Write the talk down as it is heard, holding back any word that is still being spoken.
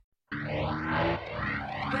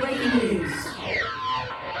Breaking news.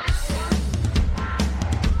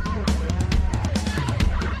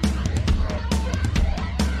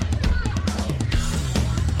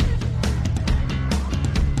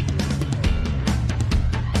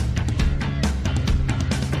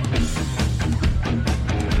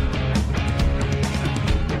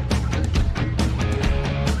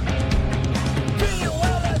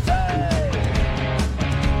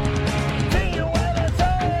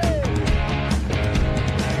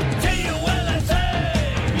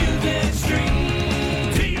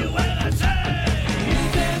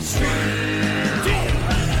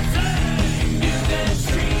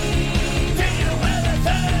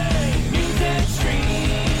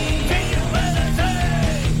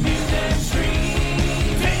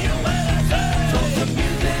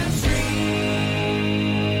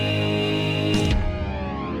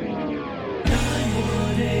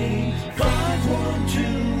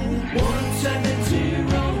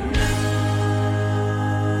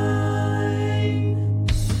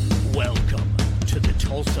 Welcome to the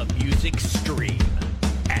Tulsa Music Stream.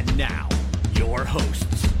 And now, your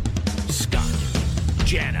hosts, Scott,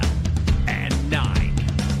 Jana, and Nine.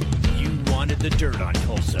 You wanted the dirt on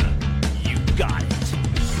Tulsa. You got it.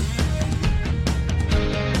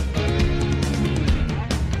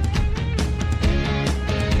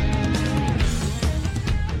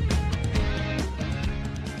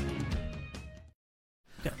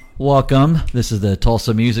 Welcome. This is the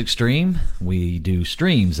Tulsa Music Stream. We do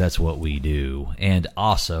streams. That's what we do. And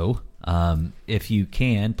also, if you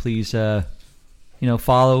can, please,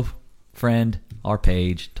 follow, friend our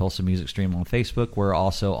page, Tulsa Music Stream on Facebook. We're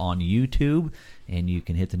also on YouTube, and you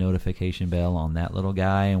can hit the notification bell on that little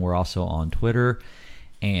guy. And we're also on Twitter,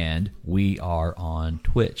 and we are on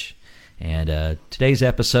Twitch. And today's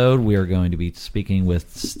episode, we are going to be speaking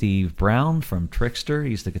with Steve Brown from Trixter.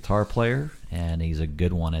 He's the guitar player, and he's a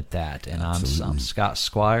good one at that. And I'm Scott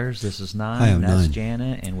Squires. This is Nine. Hi, I'm That's Nine.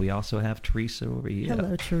 Jana, and we also have Teresa over here.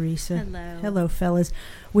 Hello, Teresa. Hello. Hello, fellas.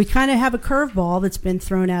 We kind of have a curveball that's been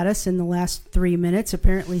thrown at us in the last 3 minutes.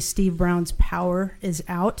 Apparently, Steve Brown's power is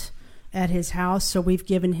out at his house, so we've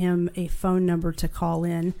given him a phone number to call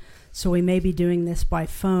in. So we may be doing this by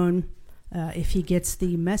phone if he gets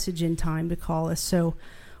the message in time to call us. So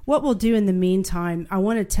what we'll do in the meantime, I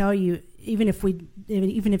want to tell you, even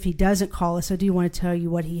if he doesn't call us, I do want to tell you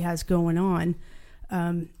what he has going on.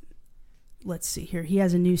 Let's see here. He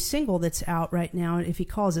has a new single that's out right now. If he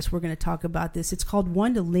calls us, we're going to talk about this. It's called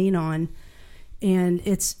One to Lean On. And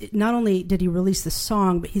it's not only did he release the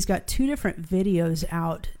song, but he's got two different videos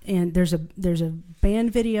out. And there's a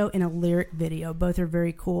band video and a lyric video. Both are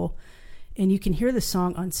very cool. And you can hear the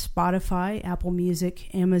song on Spotify, Apple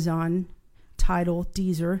Music, Amazon, Tidal,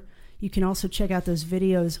 Deezer. You can also check out those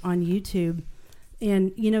videos on YouTube.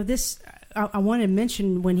 And, I want to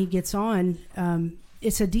mention when he gets on,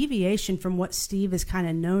 it's a deviation from what Steve is kind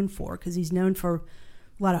of known for, because he's known for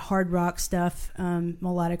a lot of hard rock stuff,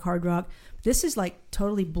 melodic hard rock. This is like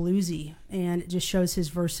totally bluesy, and it just shows his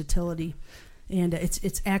versatility. And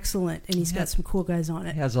it's excellent, and he's got some cool guys on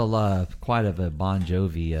it. He has quite of a Bon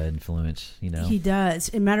Jovi influence, He does.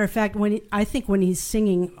 As a matter of fact, I think when he's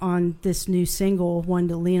singing on this new single, One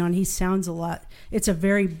to Lean On, he sounds a lot. It's a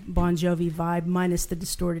very Bon Jovi vibe, minus the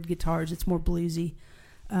distorted guitars. It's more bluesy,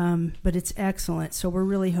 but it's excellent. So we're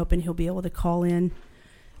really hoping he'll be able to call in.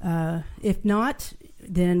 If not,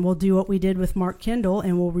 then we'll do what we did with Mark Kendall,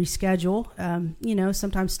 and we'll reschedule.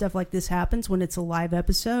 Sometimes stuff like this happens when it's a live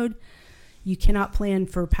episode. You cannot plan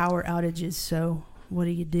for power outages, so what do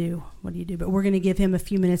you do? But we're going to give him a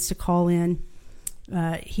few minutes to call in.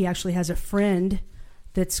 He actually has a friend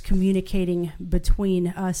that's communicating between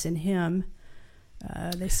us and him.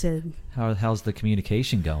 They said... How's the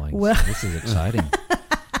communication going? Well, this is exciting.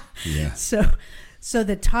 Yeah. So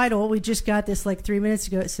the title, we just got this like 3 minutes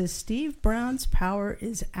ago. It says, Steve Brown's power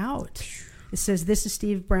is out. It says, this is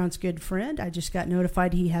Steve Brown's good friend. I just got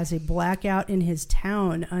notified he has a blackout in his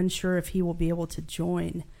town. Unsure if he will be able to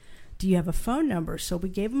join. Do you have a phone number? So we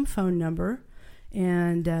gave him a phone number,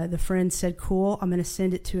 and the friend said, cool, I'm going to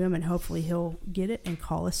send it to him, and hopefully he'll get it and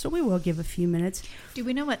call us. So we will give a few minutes. Do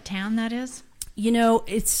we know what town that is?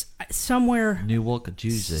 It's somewhere... Newark,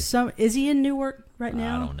 Tuesday. Is he in Newark right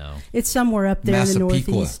now? I don't know. It's somewhere up there in the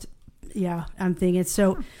Massapequa. Northeast. Yeah, I'm thinking.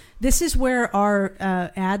 So this is where our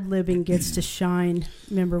ad-libbing gets to shine.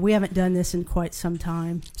 Remember, we haven't done this in quite some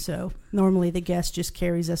time. So normally the guest just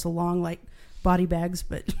carries us along like body bags,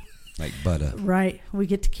 but... Like butter. Right. We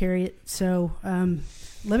get to carry it. So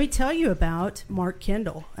let me tell you about Mark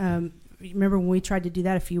Kendall. Remember when we tried to do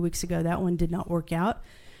that a few weeks ago? That one did not work out.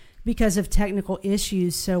 because of technical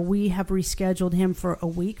issues. So we have rescheduled him for a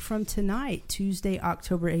week from tonight, Tuesday,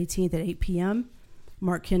 October 18th at 8 p.m.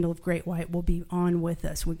 Mark Kendall of Great White will be on with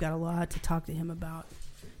us. We've got a lot to talk to him about.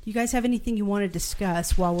 Do you guys have anything you want to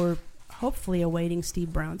discuss while we're hopefully awaiting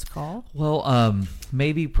Steve Brown's call? Well,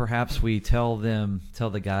 maybe perhaps we tell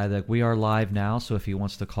the guy that we are live now. So if he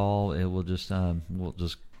wants to call, it will just we'll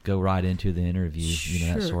just go right into the interview,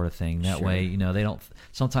 that sort of thing. That way, they don't.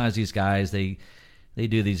 Sometimes these guys they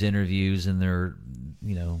do these interviews and they're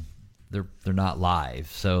not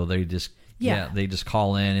live, so they just they just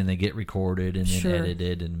call in and they get recorded and then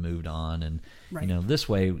edited and moved on, and this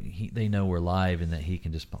way they know we're live and that he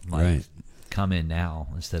can just come in now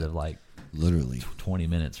instead of literally 20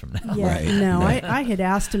 minutes from now. I had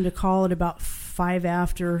asked him to call at about 5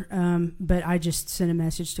 after, but I just sent a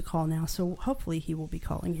message to call now, so hopefully he will be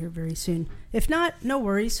calling here very soon. If not, no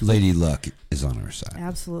worries. Lady Luck is on our side.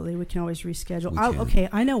 Absolutely, we can always reschedule. Okay,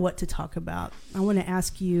 I know what to talk about. I want to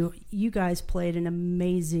ask you guys played an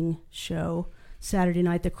amazing show Saturday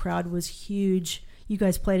night. The crowd was huge. You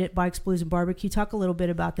guys played at Bikes, Blues, and Barbecue. Talk a little bit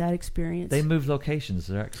about that experience. They moved locations,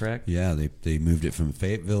 is that correct? Yeah, they moved it from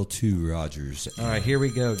Fayetteville to Rogers. All right, here we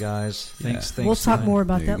go, guys. Thanks. We'll talk more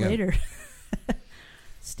about that later.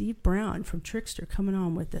 Steve Brown from Trixter coming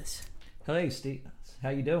on with us. Hey, Steve. How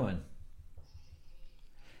you doing?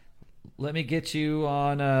 Let me get you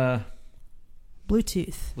on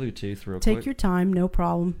Bluetooth real quick. Take your time, no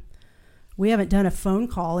problem. We haven't done a phone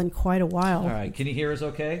call in quite a while. All right, can you hear us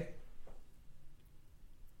okay?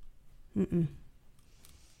 Mm-mm.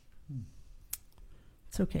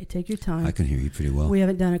 It's okay. Take your time. I can hear you pretty well. We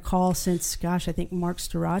haven't done a call since, I think Mark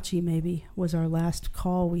Starachi maybe was our last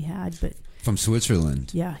call we had. But from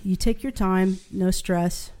Switzerland. Yeah, you take your time. No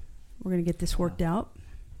stress. We're going to get this worked out.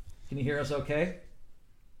 Can you hear us okay?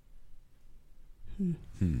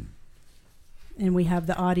 And we have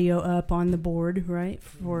the audio up on the board, right,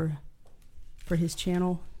 for his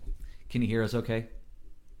channel. Can you hear us okay?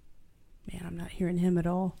 Man, I'm not hearing him at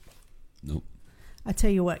all. Nope. I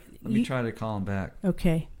tell you what. Let me try to call him back.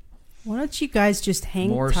 Okay. Why don't you guys just hang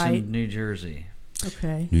Morrison, tight? New Jersey.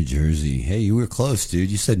 Okay. New Jersey. Hey, you were close,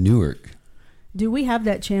 dude. You said Newark. Do we have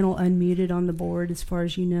that channel unmuted on the board as far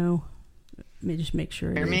as you know? Let me just make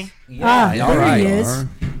sure it Hear is. me? Yeah, there all right. he is.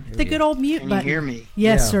 The good old mute Can button. you hear me?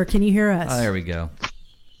 Yes, sir. Can you hear us? Oh, there we go.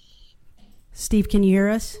 Steve, can you hear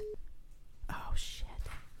us? Oh, shit.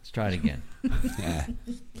 Let's try it again. Yeah.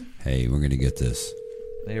 Hey, we're going to get this.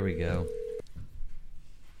 There we go.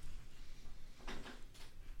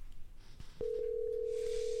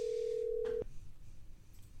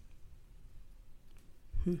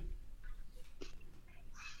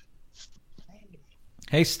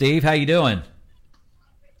 Hey, Steve. How you doing?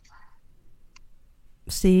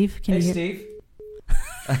 Steve, can you hear? Steve.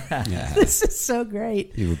 Yeah. This is so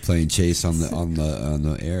great. You were playing chase on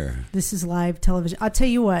the air. This is live television. I'll tell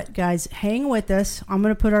you what, guys, hang with us. I'm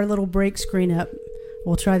going to put our little break screen up.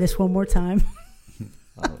 We'll try this one more time.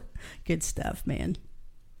 Good stuff, man.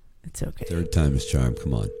 It's okay. Third time is charm.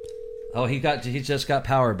 Come on. Oh, he just got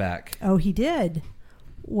power back. Oh, he did.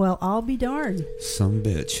 Well, I'll be darned. Some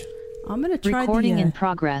bitch. I'm going to try Recording in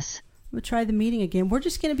progress. I'm going to try the meeting again. We're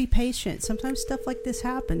just going to be patient. Sometimes stuff like this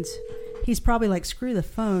happens. He's probably like, screw the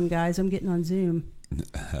phone, guys. I'm getting on Zoom.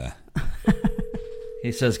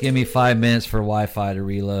 He says, give me 5 minutes for Wi-Fi to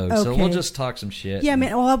reload. So Okay. we'll just talk some shit. Yeah,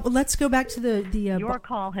 man. Well, let's go back to the Your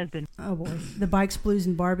call has been. oh boy, the Bikes, Blues,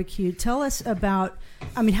 and Barbecue. Tell us about.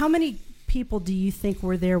 I mean, how many people do you think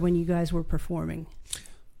were there when you guys were performing?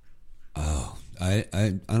 Oh, I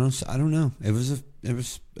don't know. It was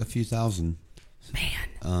a few thousand.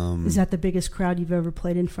 Man, is that the biggest crowd you've ever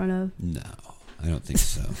played in front of? No, I don't think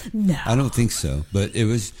so. No, I don't think so. But it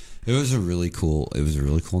was a really cool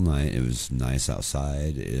night. It was nice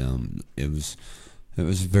outside. It was a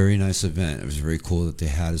very nice event. It was very cool that they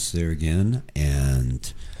had us there again.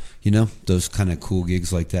 And those kind of cool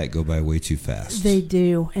gigs like that go by way too fast. They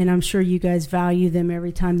do, and I'm sure you guys value them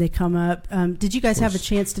every time they come up. Did you guys have a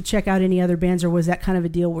chance to check out any other bands, or was that kind of a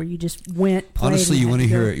deal where you just went? Played, honestly, and you want to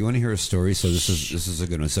had hear go? it. You want to hear a story. So this is a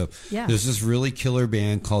good one. So Yeah. there's this really killer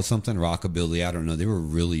band called something Rockabilly. I don't know. They were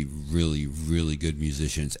really, really, really good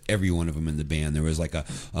musicians. Every one of them in the band. There was like a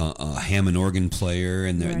Hammond organ player,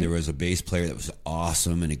 and there was a bass player that was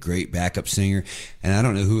awesome, and a great backup singer. And I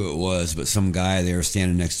don't know who it was, but some guy there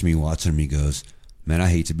standing next to me watching me goes, "Man, I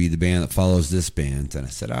hate to be the band that follows this band." And I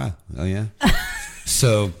said, "Oh yeah."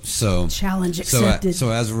 So Challenge accepted.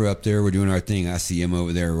 So as we're up there, we're doing our thing. I see him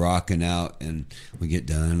over there rocking out, and we get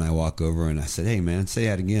done, and I walk over and I said, "Hey man, say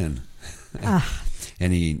that again."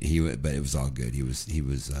 And but it was all good. He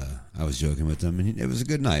was. I was joking with him, and it was a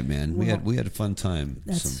good night, man. We had a fun time.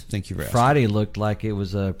 So thank you for asking. Friday looked like it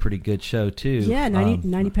was a pretty good show too. Yeah,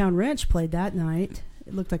 90 Pound Wrench played that night.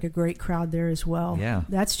 It looked like a great crowd there as well. Yeah,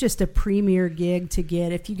 that's just a premier gig to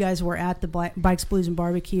get. If you guys were at the Bikes, Blues, and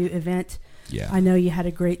Barbecue event, I know you had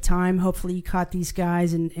a great time. Hopefully, you caught these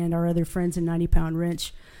guys and our other friends in 90 Pound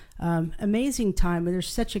Wrench. Amazing time. There's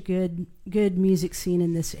such a good music scene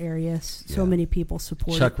in this area. So many people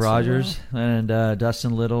support Chuck it. Rogers and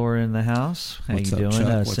Dustin Little are in the house. How What's you up, doing?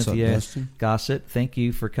 Chuck? What's Cynthia up, Dustin? Gossett, thank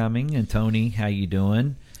you for coming. And Tony, how you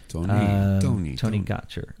doing? Tony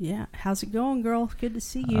Gotcher. Yeah. How's it going, girl? Good to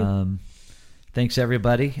see you. Thanks,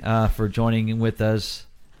 everybody, for joining in with us.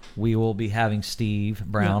 We will be having Steve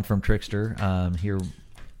Brown from Trixter here.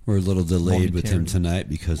 We're a little delayed with him tonight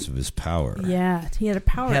because of his power. Yeah, he had a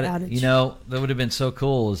power outage. You know, that would have been so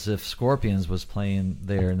cool as if Scorpions was playing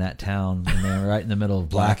there in that town, and they're right in the middle of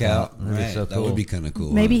blackout. Right. So cool. That would be kind of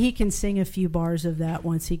cool. Maybe he can sing a few bars of that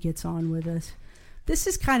once he gets on with us. This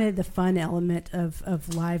is kind of the fun element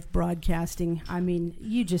of live broadcasting. I mean,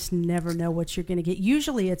 you just never know what you're going to get.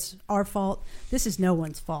 Usually it's our fault. This is no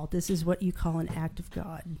one's fault. This is what you call an act of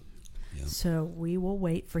God. Yep. So we will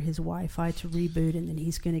wait for his Wi-Fi to reboot, and then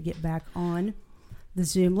he's going to get back on the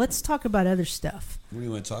Zoom. Let's talk about other stuff. What do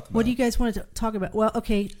you want to talk about? What do you guys want to talk about? Well,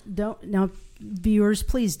 okay, viewers,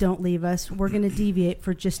 please don't leave us. We're going to deviate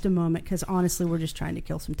for just a moment because honestly, we're just trying to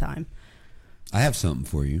kill some time. I have something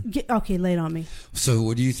for you. Okay, lay it on me. So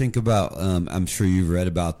what do you think about, I'm sure you've read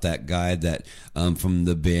about that guy that from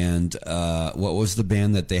the band, what was the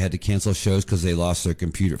band that they had to cancel shows because they lost their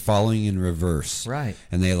computer, Following in Reverse. Right.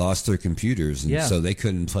 And they lost their computers, and so they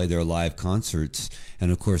couldn't play their live concerts.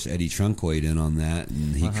 And of course, Eddie Trunk weighed in on that,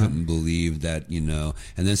 and he couldn't believe that, and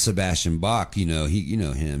then Sebastian Bach, him,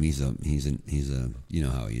 he's a, you know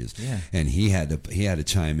how he is. Yeah. And he had to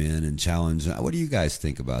chime in and challenge. What do you guys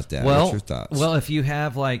think about that? Well, what's your thoughts? Well, if you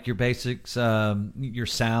have like your basics, your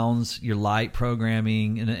sounds, your light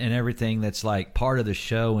programming, and everything that's like part of the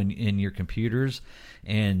show in your computers,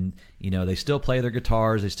 and they still play their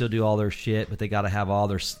guitars, they still do all their shit, but they got to have all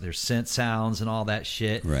their synth sounds and all that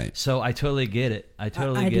shit. Right. So I totally get it. I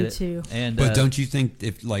do get it too. And but don't you think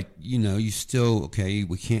if you still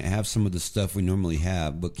we can't have some of the stuff we normally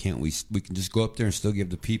have, but can't we can just go up there and still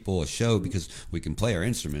give the people a show because we can play our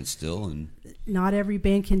instruments still? And not every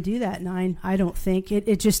band can do that, Nine. I don't think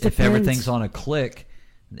it just depends. If everything's on a click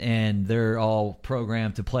and they're all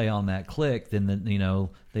programmed to play on that click, then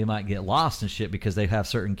they might get lost and shit because they have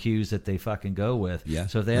certain cues that they fucking go with. Yeah,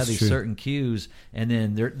 so if they have these certain cues, and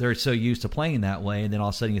then they're so used to playing that way, and then all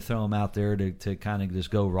of a sudden you throw them out there to kind of just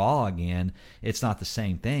go raw again, it's not the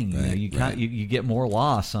same thing. You get more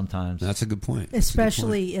lost sometimes. That's a good point.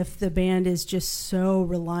 Especially if the band is just so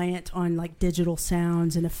reliant on like digital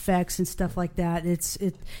sounds and effects and stuff like that.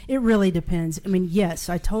 It really depends. I mean, yes,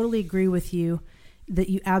 I totally agree with you that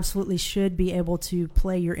you absolutely should be able to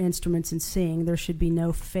play your instruments and sing. There should be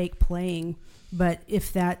no fake playing. But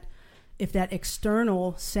if that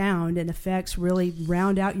external sound and effects really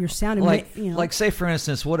round out your sound, and like say for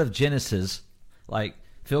instance, what if Genesis, like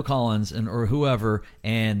Phil Collins or whoever,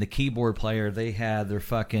 and the keyboard player, they had their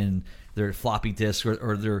floppy disks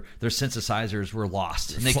or their synthesizers were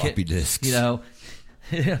lost, and they floppy disks,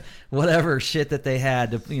 whatever shit that they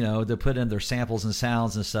had to put in their samples and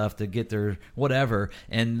sounds and stuff to get their whatever,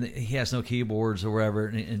 and he has no keyboards or whatever,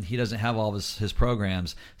 and he doesn't have all his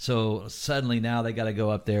programs, so suddenly now they got to go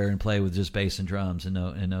up there and play with just bass and drums and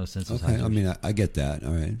no synthesizers. Okay, I mean I get that.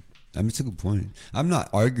 All right. I mean, it's a good point. I'm not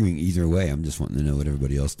arguing either way. I'm just wanting to know what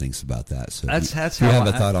everybody else thinks about that. So that's if you have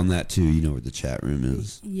a thought on that too, you know where the chat room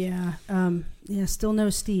is. Yeah. Still no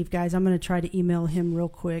Steve, guys. I'm going to try to email him real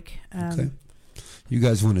quick. Okay. You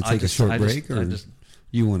guys want to take a short break, or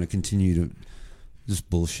you want to continue to just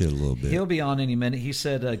bullshit a little bit? He'll be on any minute. He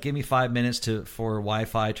said, "Give me 5 minutes for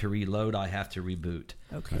Wi-Fi to reload. I have to reboot."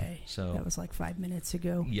 Okay. So that was like 5 minutes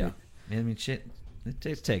ago. Yeah. I mean, shit.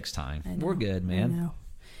 It takes time. We're good, man. I know.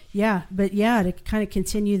 Yeah, but to kind of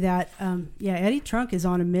continue that, Eddie Trunk is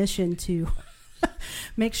on a mission to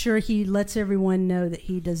make sure he lets everyone know that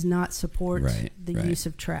he does not support the use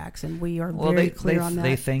of tracks, and we are very clear on that.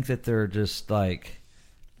 They think that they're just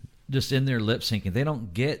in their lip syncing. They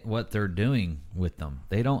don't get what they're doing with them.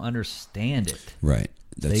 They don't understand it. Right.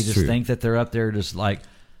 That's they just true. think that they're up there just like.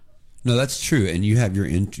 No, that's true. And you have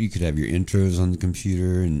you could have your intros on the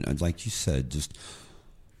computer, and like you said, just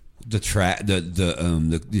the track,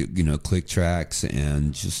 the click tracks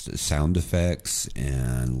and just sound effects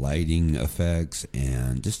and lighting effects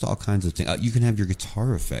and just all kinds of things. You can have your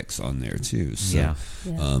guitar effects on there too. So,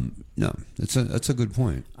 Yeah. no, that's a good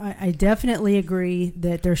point. I definitely agree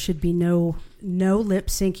that there should be no lip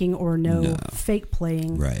syncing or no fake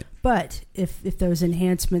playing. Right. But if those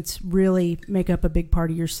enhancements really make up a big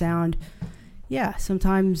part of your sound, yeah,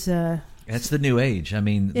 sometimes It's the new age. I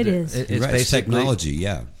mean, It is. It's Right, basically technology.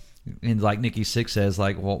 Yeah. And like Nikki Six says,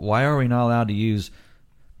 like, well, why are we not allowed to use,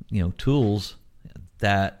 tools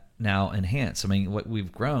that now enhance? I mean, what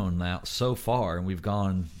we've grown now so far, and we've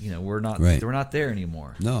gone, we're not there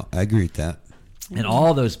anymore. No, I agree with that. And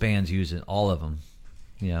all those bands use it, all of them.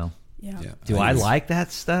 yeah. Do I like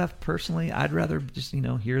that stuff personally? I'd rather just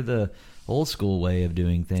hear the old school way of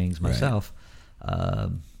doing things myself.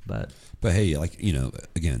 But hey,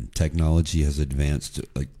 again, technology has advanced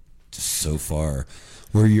just so far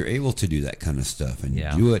where you're able to do that kind of stuff and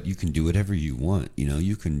you can do whatever you want.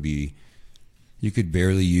 You could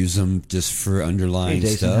barely use them just for underlying hey,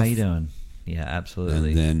 Jason, stuff. how you doing? Yeah, absolutely.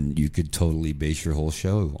 And then you could totally base your whole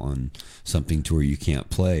show on something to where you can't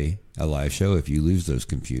play a live show if you lose those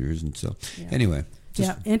computers. And so, anyway.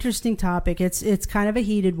 Interesting topic. It's kind of a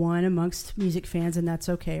heated one amongst music fans, and that's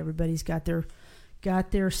okay. Everybody's got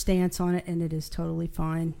their stance on it, and it is totally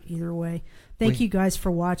fine either way. Thank you guys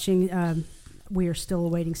for watching. We are still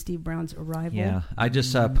awaiting Steve Brown's arrival. Yeah, I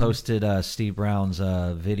just posted Steve Brown's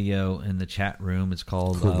video in the chat room. It's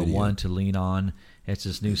called One to Lean On. It's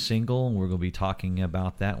his new single, and we're going to be talking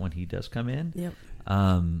about that when he does come in. Yep.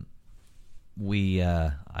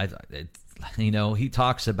 He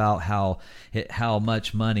talks about how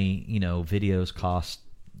much money videos cost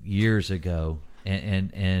years ago,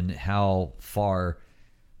 and how far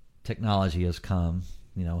technology has come.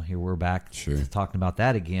 Here we're back talking about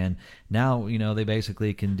that again. Now, they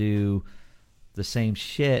basically can do the same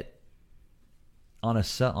shit on a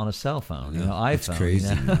cell phone, iPhone. It's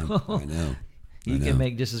crazy, man. I know. You can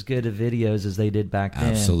make just as good of videos as they did back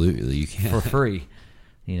then. Absolutely, you can. For free,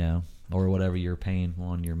 or whatever you're paying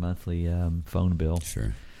on your monthly phone bill.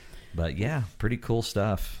 Sure. But yeah, pretty cool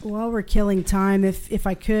stuff. While we're killing time, if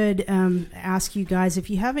I could ask you guys, if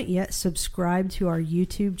you haven't yet subscribed to our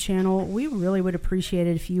YouTube channel, we really would appreciate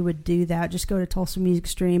it if you would do that. Just go to Tulsa Music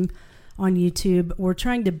Stream on YouTube. We're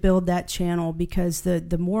trying to build that channel because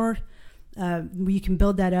the more you can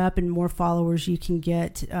build that up and more followers you can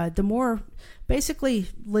get, the more basically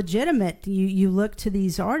legitimate you look to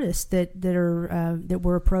these artists that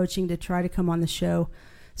we're approaching to try to come on the show.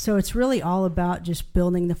 So it's really all about just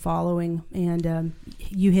building the following, and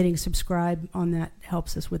you hitting subscribe on that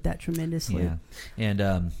helps us with that tremendously. Yeah,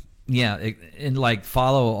 and and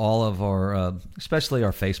follow all of our, especially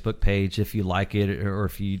our Facebook page if you like it, or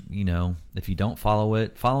if you don't follow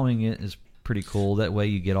it. Following it is pretty cool. That way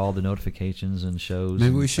you get all the notifications and shows.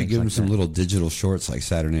 Maybe we should give them some little digital shorts like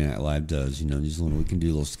Saturday Night Live does. We can do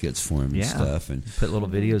little skits for them and stuff, and put little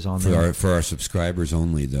videos on there. For our subscribers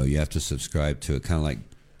only, though, you have to subscribe to it, kind of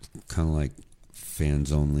like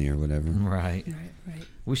fans only or whatever. Right.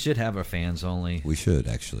 We should have our fans only. We should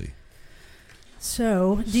actually.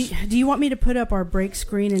 So, do you want me to put up our break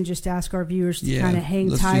screen and just ask our viewers to kind of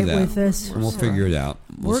hang tight with us? And we'll figure it out.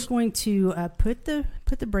 We're going to put the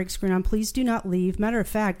break screen on. Please do not leave. Matter of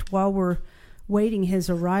fact, while we're waiting his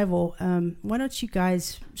arrival, why don't you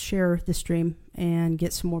guys share the stream and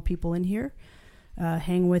get some more people in here?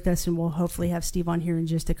 Hang with us, and we'll hopefully have Steve on here in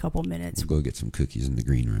just a couple minutes. We'll go get some cookies in the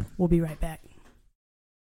green room. We'll be right back.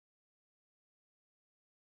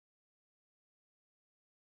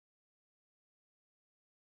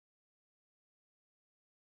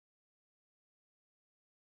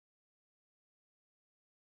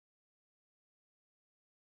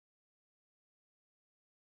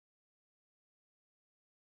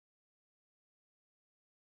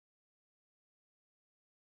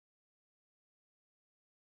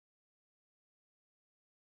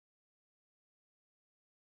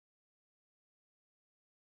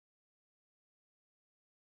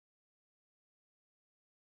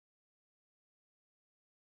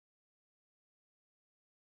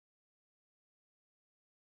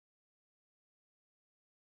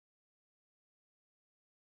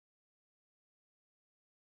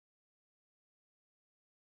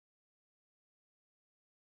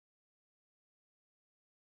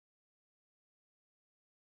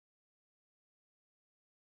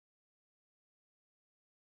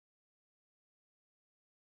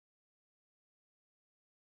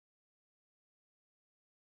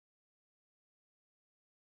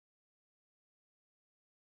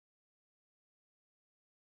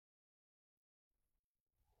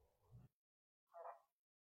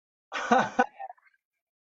 I'm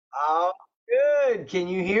good. Can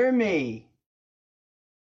you hear me?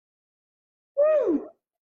 Woo!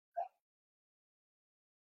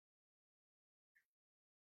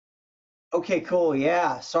 Okay, cool.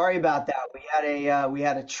 Yeah, sorry about that. We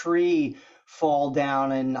had a tree fall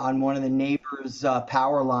down and on one of the neighbors'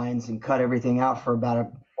 power lines and cut everything out for about a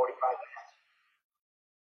 45.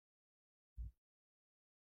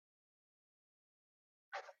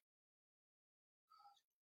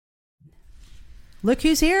 Look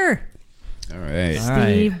who's here. All right. All right.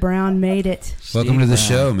 Steve Brown made it. Welcome to the Brown.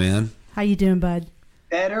 show, man. How you doing, bud?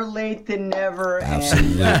 Better late than never. And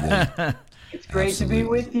Absolutely. it's great to be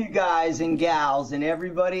with you guys and gals and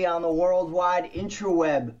everybody on the worldwide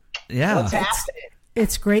intraweb. Yeah. What's happening?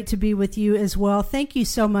 It's great to be with you as well. Thank you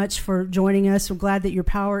so much for joining us. I'm glad that your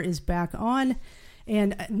power is back on.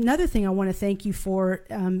 And another thing I want to thank you for,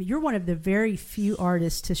 you're one of the very few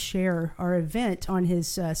artists to share our event on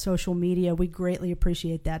his social media. We greatly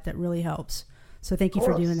appreciate that. That really helps. So thank you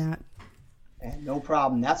for doing that. And no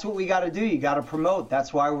problem. That's what we got to do. You got to promote.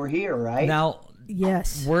 That's why we're here, right? Now,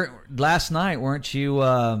 Yes. last night, weren't you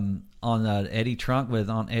on Eddie Trunk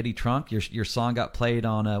on Eddie Trunk? Your song got played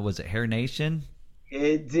on was it Hair Nation?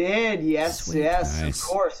 It did. Yes, Sweet. yes, Nice. of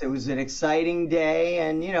course. It was an exciting day,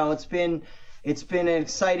 and it's been an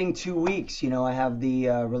exciting 2 weeks. I have the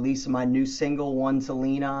release of my new single, One to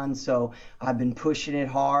Lean On. So I've been pushing it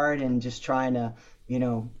hard and just trying to,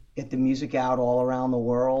 get the music out all around the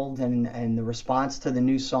world. And the response to the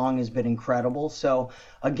new song has been incredible. So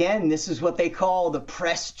again, this is what they call the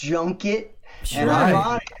press junket. And I'm Right.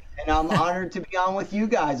 on it. And I'm honored to be on with you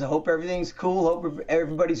guys. I hope everything's cool. Hope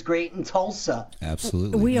everybody's great in Tulsa.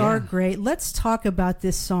 Absolutely. We are great. Let's talk about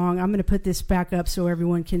this song. I'm going to put this back up so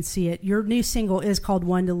everyone can see it. Your new single is called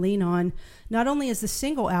One to Lean On. Not only is the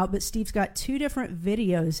single out, but Steve's got two different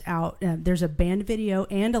videos out. There's a band video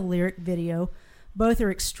and a lyric video. Both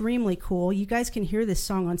are extremely cool. You guys can hear this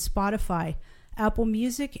song on Spotify, Apple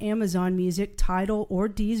Music, Amazon Music, Tidal, or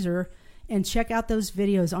Deezer, and check out those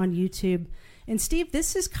videos on YouTube. And Steve,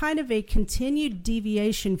 this is kind of a continued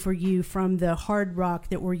deviation for you from the hard rock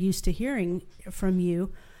that we're used to hearing from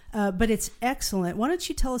you, but it's excellent. Why don't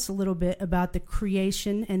you tell us a little bit about the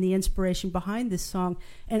creation and the inspiration behind this song,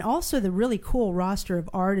 and also the really cool roster of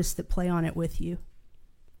artists that play on it with you?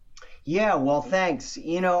 Yeah, well, thanks.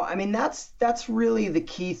 That's really the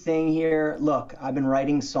key thing here. Look, I've been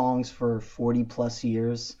writing songs for 40 plus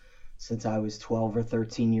years, since I was 12 or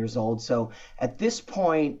 13 years old. So at this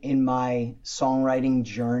point in my songwriting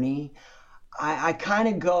journey, I kind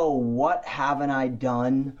of go, what haven't I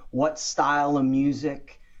done? What style of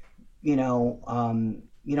music, haven't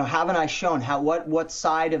I shown? What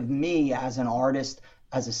side of me as an artist,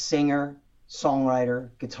 as a singer, songwriter,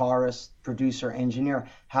 guitarist, producer, engineer,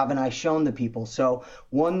 haven't I shown the people? So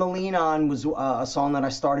One to Lean On was a song that I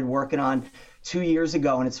started working on 2 years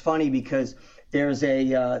ago. And it's funny because there's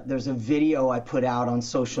a video I put out on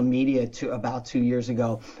social media about 2 years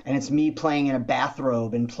ago, and it's me playing in a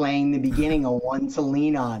bathrobe and playing the beginning of One to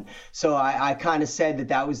Lean On. So I kind of said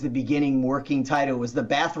that was the beginning working title, was the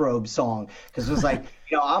bathrobe song, because it was like,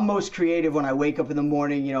 I'm most creative when I wake up in the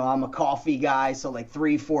morning. I'm a coffee guy, so like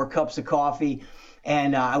 3-4 cups of coffee.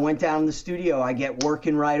 And I went down in the studio. I get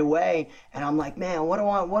working right away, and I'm like, man, what do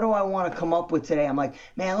I want to come up with today? I'm like,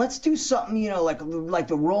 man, let's do something, like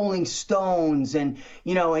the Rolling Stones, and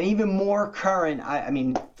and even more current. I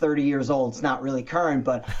mean, 30 years old, it's not really current,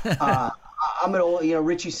 but I'm an old,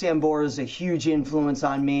 Richie Sambora is a huge influence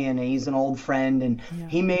on me, and he's an old friend, and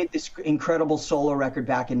he made this incredible solo record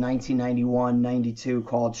back in 1991, 92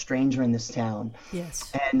 called Stranger in This Town.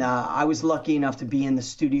 Yes. And I was lucky enough to be in the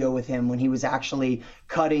studio with him when he was actually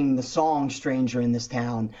cutting the song Stranger in This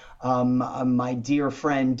Town. My dear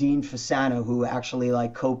friend, Dean Fasano, who actually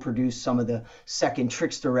co-produced some of the second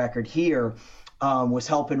Trixter record here, was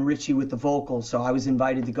helping Richie with the vocals. So I was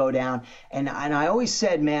invited to go down. And I always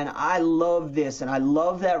said, man, I love this. And I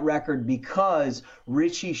love that record because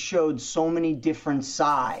Richie showed so many different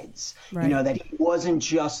sides, Right. That he wasn't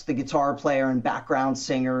just the guitar player and background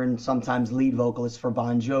singer and sometimes lead vocalist for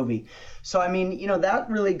Bon Jovi. So, that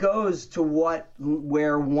really goes to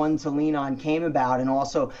where One to Lean On came about. And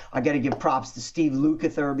also, I got to give props to Steve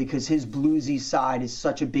Lukather because his bluesy side is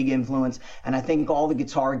such a big influence. And I think all the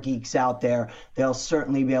guitar geeks out there, they'll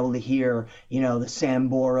certainly be able to hear, the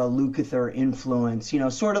Sambora, Lukather influence,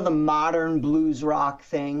 sort of the modern blues rock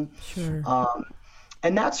thing. Sure.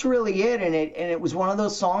 And that's really it. And it was one of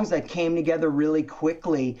those songs that came together really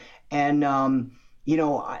quickly. And,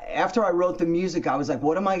 after I wrote the music, I was like,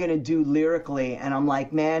 what am I going to do lyrically? And I'm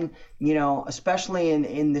like, man, especially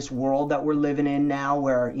in this world that we're living in now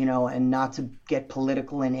where, and not to get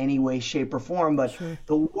political in any way, shape, or form, but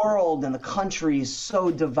the world and the country is so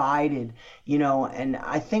divided, and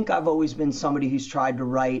I think I've always been somebody who's tried to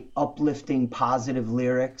write uplifting, positive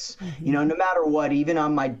lyrics. No matter what, even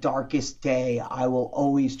on my darkest day, I will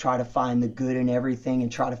always try to find the good in everything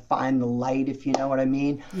and try to find the light, if you know what I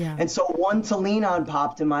mean. Yeah. And so One to Lean On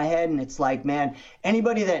popped in my head, and it's like, man,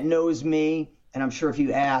 anybody that knows me, and I'm sure if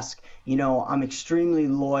you ask, I'm extremely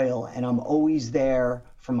loyal, and I'm always there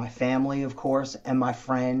for my family, of course, and my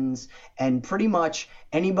friends, and pretty much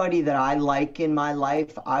anybody that I like in my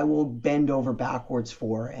life, I will bend over backwards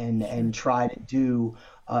for and try to do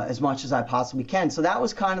as much as I possibly can. So that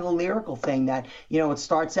was kind of the lyrical thing that, it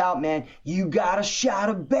starts out, man, you got a shot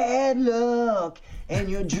of bad luck and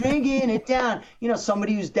you're drinking it down.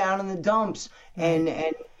 Somebody who's down in the dumps, and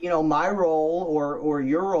my role or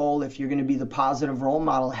your role, if you're going to be the positive role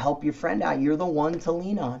model, help your friend out. You're the one to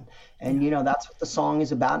lean on. And, that's what the song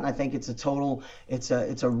is about. And I think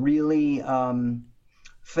it's a really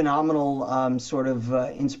phenomenal sort of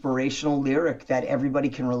inspirational lyric that everybody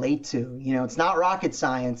can relate to. It's not rocket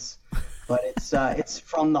science, but it's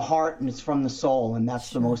from the heart and it's from the soul, and that's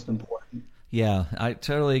the most important. Yeah, I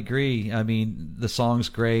totally agree. I mean, the song's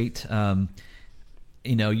great.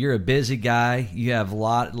 You're a busy guy. You have a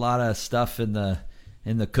lot of stuff in the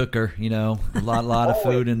cooker. A lot of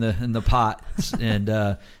food in the pot. And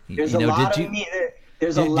there's a lot of meat.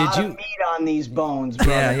 There's a lot of meat on these bones,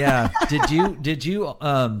 brother. Yeah. Did you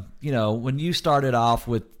when you started off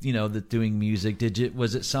with doing music,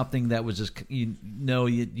 was it something that was just you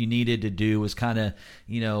needed to do, was kind of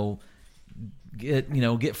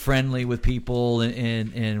get friendly with people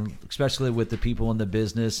and especially with the people in the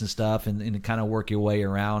business and stuff, and kind of work your way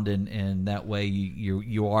around, and that way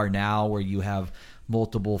you are now where you have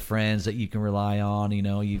multiple friends that you can rely on.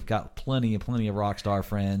 You've got plenty of rock star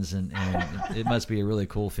friends, and it must be a really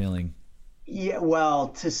cool feeling. Yeah, well,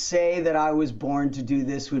 to say that I was born to do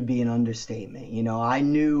this would be an understatement. I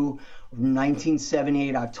knew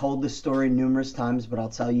 1978, I've told this story numerous times, but I'll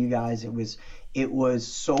tell you guys, it was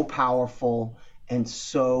so powerful and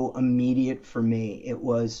so immediate for me. It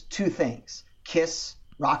was two things: Kiss,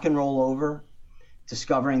 Rock and Roll Over,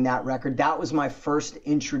 discovering that record. That was my first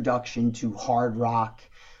introduction to hard rock.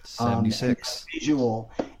 76.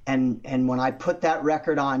 Visual. And when I put that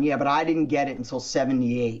record on, but I didn't get it until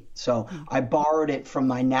 78. So I borrowed it from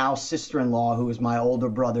my now sister-in-law, who was my older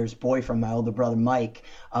brother's boyfriend, my older brother Mike.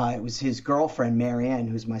 It was his girlfriend, Marianne,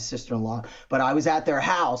 who's my sister-in-law. But I was at their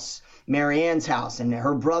house, Marianne's house, and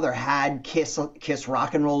her brother had Kiss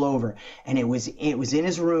Rock and Roll Over, and it was in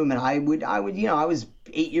his room, and I would I was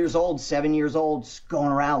 8 years old, 7 years old, just going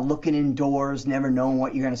around looking indoors, never knowing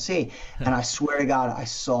what you're going to see. And I swear to God, I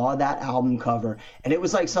saw that album cover, and it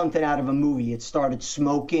was like something out of a movie. It started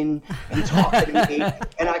smoking and talking to me,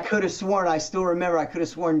 and I could have sworn, I still remember, I could have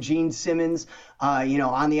sworn Gene Simmons,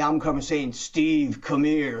 on the album cover saying, "Steve, come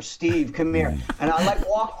here, Steve, come here." And I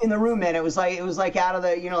walked in the room, and it was like out of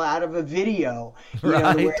a video,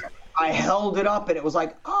 where I held it up, and it was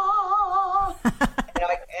like, ah.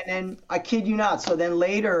 And then I kid you not. So then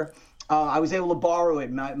later, I was able to borrow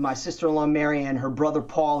it. My sister-in-law, Marianne, her brother,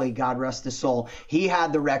 Paulie, God rest his soul, he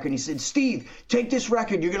had the record. He said, "Steve, take this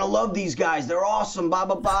record. You're going to love these guys. They're awesome, blah,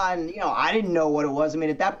 blah, blah." And, I didn't know what it was. I mean,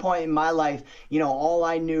 at that point in my life, all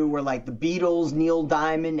I knew were like the Beatles, Neil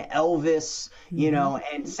Diamond, Elvis,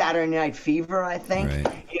 and Saturday Night Fever, I think.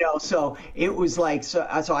 Right. So it was like, so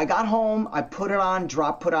I got home, I put it on,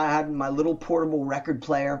 I had my little portable record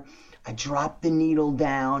player. I dropped the needle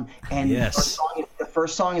down, and yes. the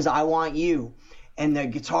first song is "I Want You," and the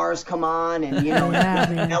guitars come on, and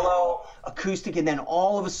mellow acoustic, and then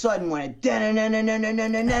all of a sudden when it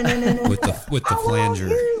with the flanger.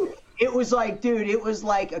 It was like, dude, it was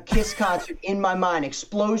like a Kiss concert in my mind.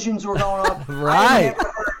 Explosions were going off. Right.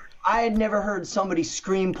 I had never heard somebody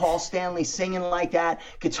scream Paul Stanley singing like that,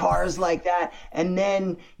 guitars like that. And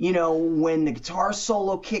then, when the guitar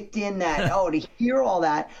solo kicked in, to hear all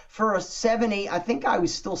that for a 7, 8, I think I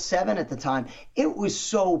was still 7 at the time. It was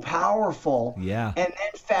so powerful. Yeah. And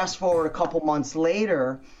then fast forward a couple months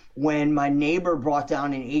later, when my neighbor brought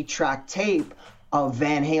down an 8-track tape of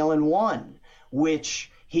Van Halen 1,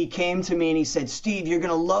 which he came to me and he said, "Steve, you're going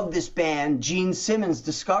to love this band. Gene Simmons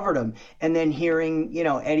discovered them." And then hearing,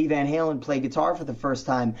 Eddie Van Halen play guitar for the first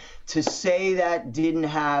time, to say that didn't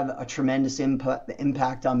have a tremendous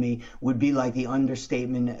impact on me would be like the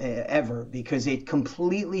understatement ever, because it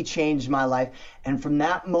completely changed my life. And from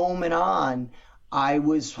that moment on, I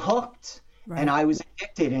was hooked. and I was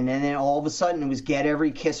addicted. And then all of a sudden it was get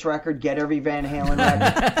every Kiss record, get every Van Halen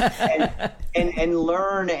record, and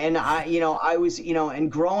learn. And I was,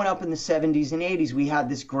 and growing up in the 70s and 80s, we had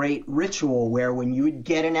this great ritual where when you would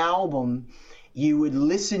get an album, you would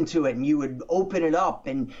listen to it and you would open it up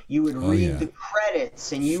and you would read the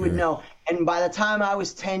credits and you would know. And by the time I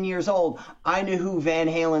was 10 years old, I knew who Van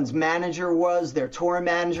Halen's manager was, their tour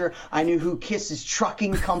manager. I knew who Kiss's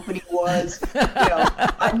trucking company was.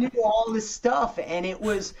 I knew all this stuff. And it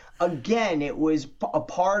was a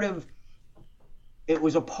part of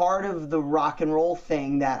the rock and roll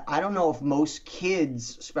thing that I don't know if most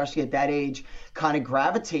kids, especially at that age, kind of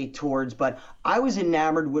gravitate towards, but I was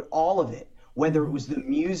enamored with all of it. Whether it was the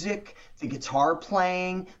music, the guitar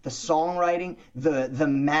playing, the songwriting, the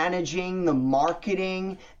managing, the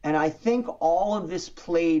marketing, and I think all of this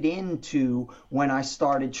played into when I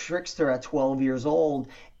started Trixter at 12 years old.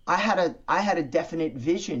 I had a definite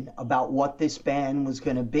vision about what this band was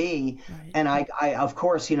going to be, and I of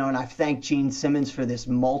course, and I've thanked Gene Simmons for this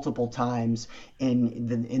multiple times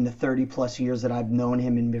in the 30 plus years that I've known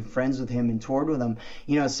him and been friends with him and toured with him,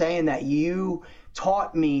 saying that you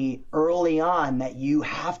taught me early on that you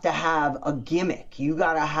have to have a gimmick. You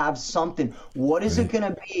got to have something. What is it going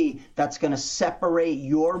to be that's going to separate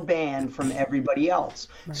your band from everybody else?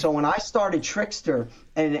 So when I started Trixter,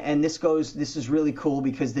 and this is really cool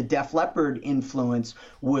because the Def Leppard influence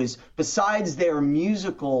was, besides their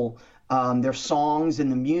musical, their songs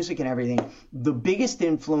and the music and everything, the biggest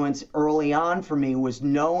influence early on for me was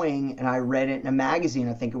knowing, and I read it in a magazine,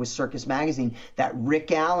 I think it was Circus Magazine, that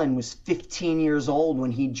Rick Allen was 15 years old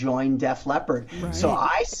when he joined Def Leppard. So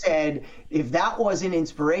I said, if that wasn't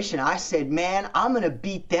inspiration, I said, man, I'm going to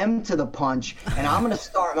beat them to the punch, and I'm going to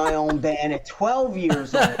start my own band at 12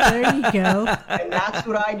 years old. There you go. And that's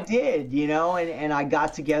what I did, and I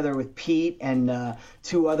got together with Pete and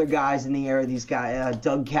two other guys in the era, these guys,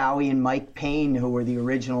 Doug Cowie and Mike Payne, who were the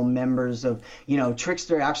original members of,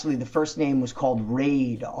 Trixter. Actually, the first name was called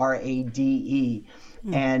Rade, R-A-D-E.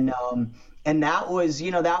 And that was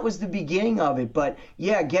the beginning of it. But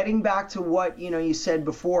yeah, getting back to what, you said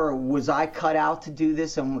before, was I cut out to do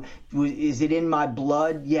this? And is it in my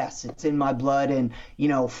blood? Yes, it's in my blood. And,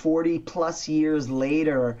 40 plus years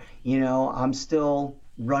later, I'm still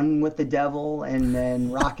running with the devil and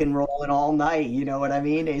then rock and rolling all night. You know what I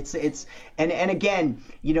mean? It's and again,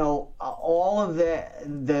 all of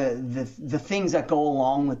the things that go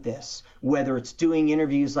along with this, whether it's doing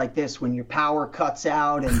interviews like this when your power cuts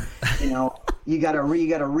out and you gotta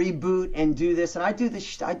reboot and do this, and I do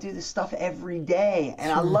this stuff every day,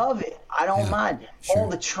 and I love it. I don't mind all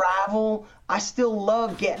the travel. I still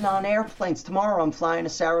love getting on airplanes. Tomorrow I'm flying to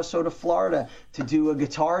Sarasota, Florida to do a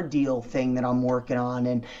guitar deal thing that I'm working on,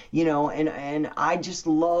 and and I just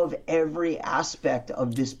love every aspect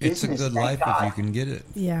of this business. It's a good life if you can get it.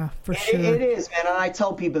 Yeah, for sure. It is, man. And I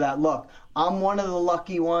tell people that, look, I'm one of the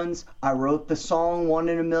lucky ones. I wrote the song One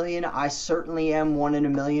in a Million. I certainly am one in a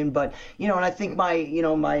million. But, and I think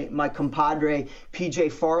my compadre,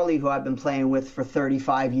 PJ Farley, who I've been playing with for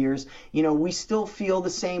 35 years, we still feel the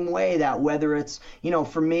same way, that whether it's,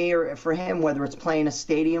 for me or for him, whether it's playing a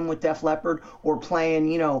stadium with Def Leppard or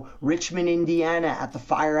playing, Richmond, Indiana at the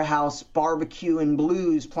Firehouse Barbecue and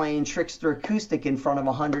Blues, playing Trixter acoustic in front of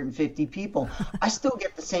 150 people, I still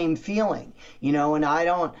get the same feeling, and I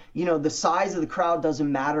don't, the size of the crowd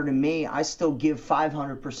doesn't matter to me. I still give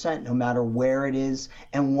 500% no matter where it is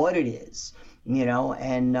and what it is,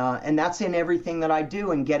 and that's in everything that I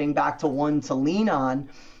do. And getting back to One to Lean On,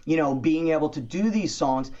 being able to do these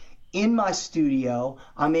songs in my studio,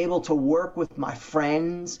 I'm able to work with my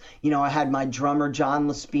friends. I had my drummer, John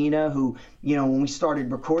Laspina, who, when we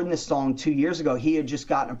started recording this song 2 years ago, he had just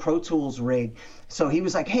gotten a Pro Tools rig. So he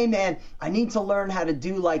was like, hey, man, I need to learn how to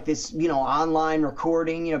do like this, online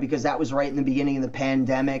recording, because that was right in the beginning of the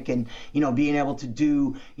pandemic, and, being able to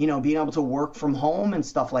do, being able to work from home and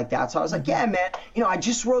stuff like that. So I was like, yeah, man, I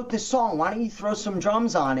just wrote this song. Why don't you throw some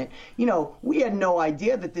drums on it? We had no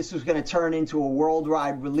idea that this was going to turn into a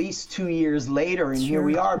worldwide release 2 years later, and here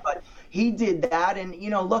we are. But he did that, and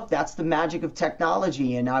look, that's the magic of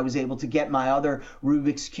technology. And I was able to get my other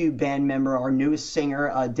Rubik's Cube band member, our newest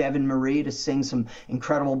singer, Devin Marie, to sing some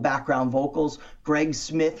incredible background vocals. Greg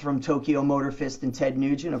Smith from Tokyo Motor Fist and Ted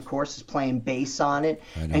Nugent, of course, is playing bass on it.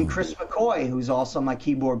 And Chris McCoy, who's also my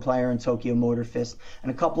keyboard player in Tokyo Motor Fist,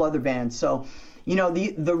 and a couple other bands. So,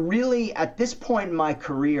 the really, at this point in my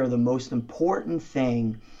career, the most important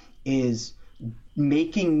thing is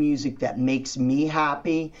making music that makes me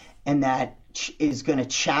happy and that is going to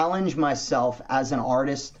challenge myself as an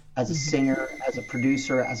artist as a singer, as a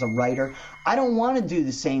producer, as a writer. I don't want to do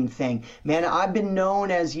the same thing. Man, I've been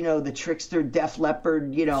known as, the Trixter, Def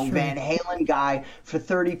Leppard, Van Halen guy for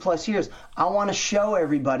 30 plus years. I want to show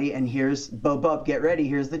everybody, and here's, Bub, get ready,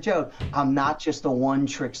 here's the joke. I'm not just a one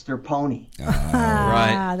Trixter pony.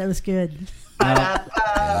 Right. That was good. Now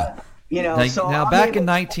back in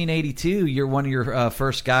 1982, you're one of your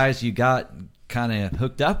first guys you got kind of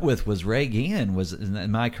hooked up with was Ray Gillen.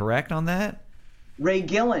 Am I correct on that? Ray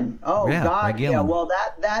Gillen. Oh, yeah, God. Ray Gillen. Yeah. Well,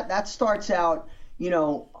 that starts out,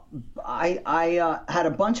 I had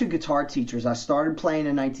a bunch of guitar teachers. I started playing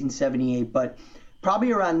in 1978, but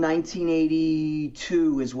probably around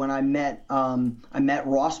 1982 is when I met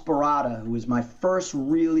Ross Barada, who was my first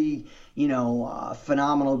really,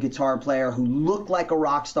 phenomenal guitar player who looked like a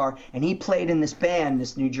rock star, and he played in this band,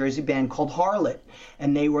 this New Jersey band called Harlot,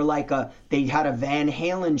 and they were they had a Van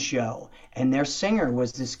Halen show, and their singer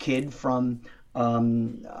was this kid from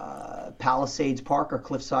Palisades Park or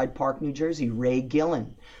Cliffside Park, New Jersey, Ray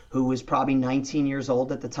Gillen, who was probably 19 years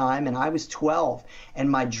old at the time, and I was 12. And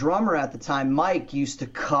my drummer at the time, Mike, used to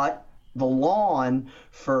cut the lawn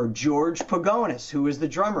for George Pagonis, who was the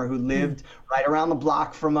drummer, who lived right around the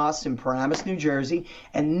block from us in Paramus, New Jersey.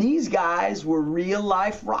 And these guys were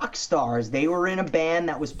real-life rock stars. They were in a band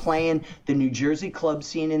that was playing the New Jersey club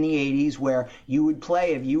scene in the 80s, where you would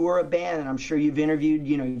play, if you were a band, and I'm sure you've interviewed,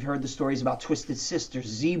 you've heard the stories about Twisted Sister,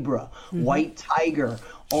 Zebra, White Tiger,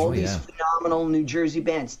 all these phenomenal New Jersey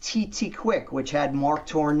bands. T.T. Quick, which had Mark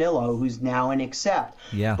Tornillo, who's now in Accept.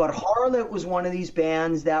 Yeah. But Harlot was one of these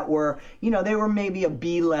bands that were, they were maybe a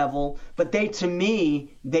B level, but to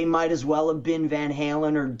me, they might as well have been Van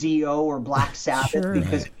Halen or Dio or Black Sabbath,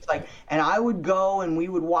 because it was and I would go and we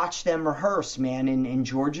would watch them rehearse, man, in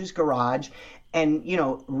George's garage. And,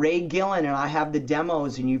 Ray Gillen, and I have the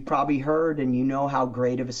demos, and you've probably heard, and you know how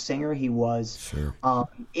great of a singer he was. Sure.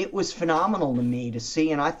 It was phenomenal to me to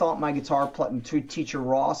see, and I thought my guitar teacher,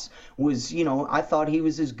 Ross, was, I thought he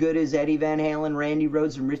was as good as Eddie Van Halen, Randy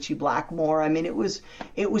Rhoads, and Richie Blackmore. I mean, it was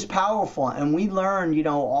powerful, and we learned,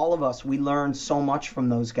 all of us, we learned so much from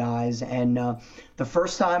those guys. And the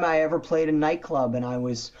first time I ever played a nightclub, and I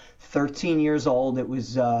was 13 years old. It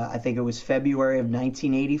was, I think it was February of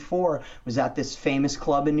 1984. Was at this famous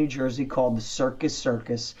club in New Jersey called the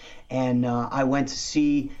Circus. And I went to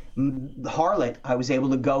see Harlot. I was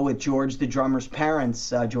able to go with George, the drummer's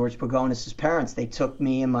parents, George Pagonis' parents. They took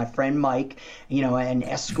me and my friend Mike, and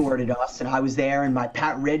escorted us. And I was there in my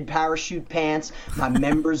red parachute pants, my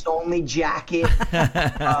members only jacket,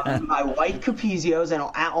 my white Capizios, and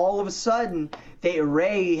all of a sudden,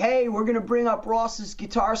 Ray, hey, we're going to bring up Ross's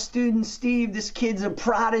guitar student, Steve. This kid's a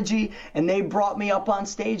prodigy. And they brought me up on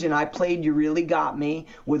stage, and I played You Really Got Me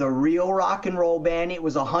with a real rock and roll band. It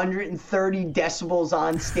was 130 decibels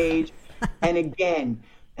on stage.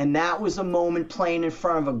 And that was a moment playing in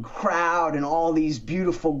front of a crowd and all these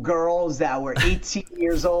beautiful girls that were 18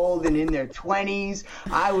 years old and in their 20s.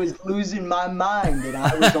 I was losing my mind, and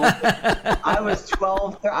I was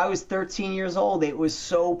 13 years old. It was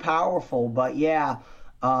so powerful. But yeah,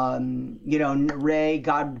 Ray,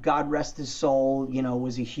 God rest his soul,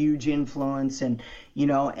 was a huge influence. And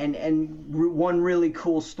one really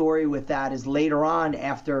cool story with that is later on,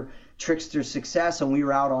 after Trixter's success, and we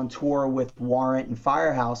were out on tour with Warrant and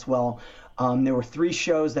Firehouse. Well, there were 3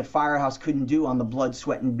 shows that Firehouse couldn't do on the Blood,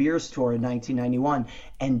 Sweat, and Beers tour in 1991,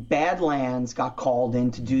 and Badlands got called in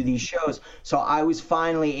to do these shows. So I was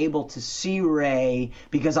finally able to see Ray,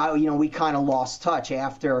 because we kind of lost touch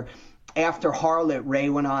after Harlot. Ray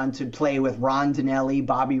went on to play with Rondinelli,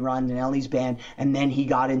 Bobby Rondinelli's band, and then he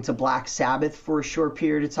got into Black Sabbath for a short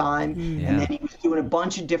period of time, and then he was doing a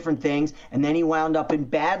bunch of different things, and then he wound up in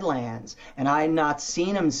Badlands, and I had not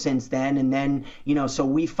seen him since then. And then, so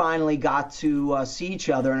we finally got to see each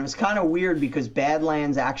other, and it was kind of weird because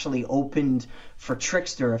Badlands actually opened for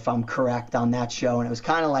Trixter, if I'm correct, on that show. And it was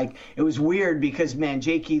kind of it was weird because, man,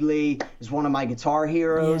 Jakey Lee is one of my guitar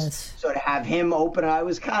heroes. Yes. So to have him open, I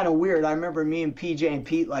was kind of weird. I remember me and PJ and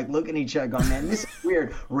Pete looking at each other going, man, this is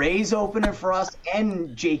weird. Ray's opening for us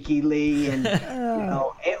and Jakey Lee. And,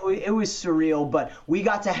 it was surreal. But we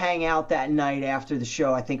got to hang out that night after the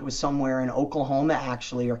show. I think it was somewhere in Oklahoma,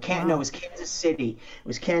 actually, or no, it was Kansas City. It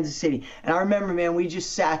was Kansas City. And I remember, man, we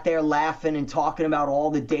just sat there laughing and talking about all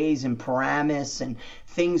the days in Paramus and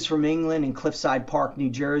things from England and Cliffside Park, New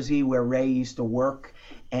Jersey, where Ray used to work.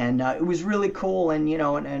 And it was really cool. And,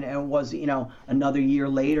 and it was, another year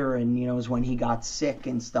later, and, it was when he got sick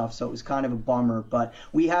and stuff. So it was kind of a bummer. But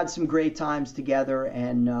we had some great times together.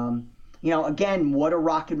 And again, what a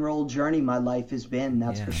rock and roll journey my life has been.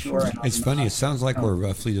 That's for sure. It's funny. It sounds like we're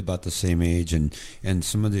roughly about the same age, and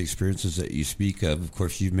some of the experiences that you speak of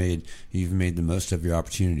course, you've made the most of your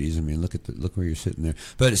opportunities. I mean, look where you're sitting there.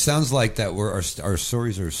 But it sounds like that our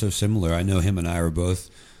stories are so similar. I know him and I are both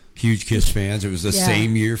huge Kiss fans. It was the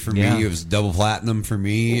same year for me. It was double platinum for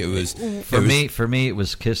me. It was for me. It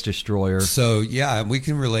was Kiss Destroyer. So we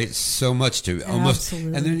can relate so much to almost.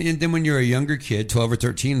 Absolutely. And then when you're a younger kid, 12 or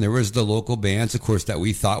 13, there was the local bands, of course, that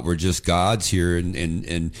we thought were just gods here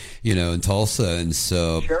in Tulsa, and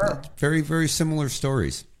so very, very similar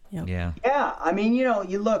stories. Yep. Yeah. I mean,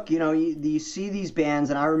 you look, you see these bands,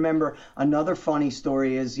 and I remember another funny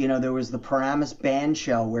story is, there was the Paramus band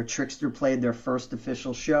show where Trixter played their first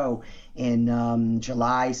official show in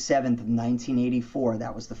July 7th of 1984.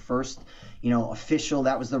 That was the first, official,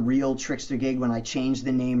 that was the real Trixter gig when I changed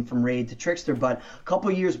the name from Raid to Trixter. But a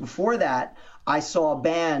couple of years before that, I saw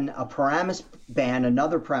another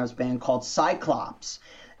Paramus band called Cyclops.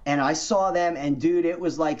 And I saw them, and dude, it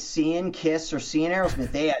was like seeing Kiss or seeing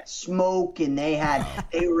Aerosmith. They had smoke, and they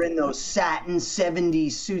were in those satin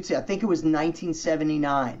 70s suits. I think it was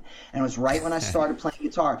 1979, and it was right when I started playing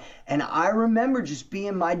guitar. And I remember just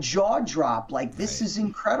being my jaw dropped, like, this is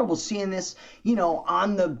incredible, seeing this,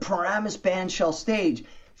 on the Paramus band shell stage.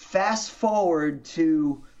 Fast forward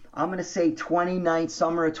to, I'm going to say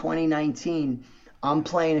summer of 2019. I'm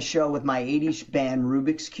playing a show with my 80s band,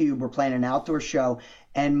 Rubik's Cube. We're playing an outdoor show.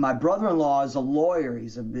 And my brother-in-law is a lawyer.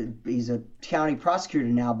 He's a county prosecutor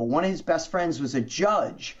now, but one of his best friends was a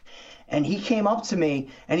judge. And he came up to me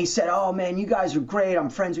and he said, "Oh man, you guys are great. I'm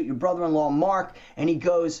friends with your brother-in-law, Mark." And he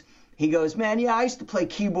goes, "Man, yeah, I used to play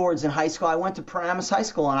keyboards in high school. I went to Paramus High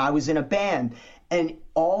School and I was in a band." And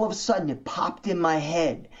all of a sudden it popped in my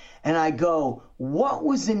head. And I go, "What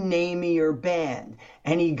was the name of your band?"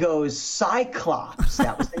 And he goes, "Cyclops."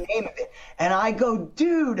 That was the name of it. And I go,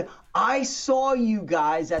 "Dude, I saw you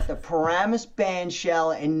guys at the Paramus band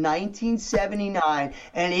shell in 1979,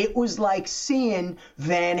 and it was like seeing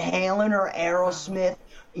Van Halen or Aerosmith.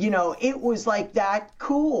 It was like that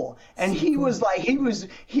cool." And he was like,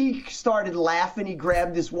 he started laughing. He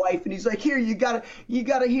grabbed his wife and he's like, "Here, you gotta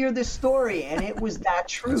hear this story." And it was that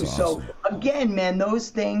true. That's awesome. So again, man, those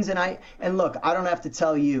things, and look, I don't have to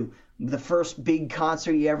tell you, the first big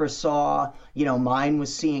concert you ever saw, mine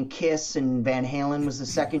was seeing Kiss, and Van Halen was the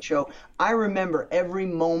second show. I remember every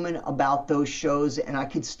moment about those shows, and I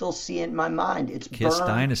could still see it in my mind. It's Kiss burned.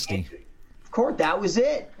 Dynasty. Of course, that was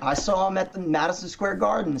it. I saw him at the Madison Square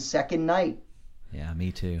Garden the second night. Yeah,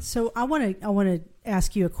 me too. So I want to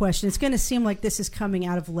ask you a question. It's going to seem like this is coming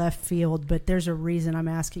out of left field, but there's a reason I'm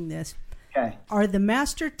asking this. Okay. Are the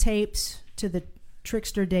master tapes to the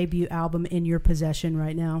Trixter debut album in your possession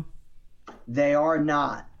right now? They are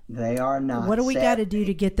not. What do we got to do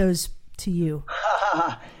to get those to you?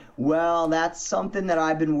 Well, that's something that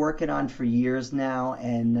I've been working on for years now,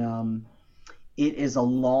 and it is a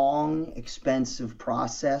long, expensive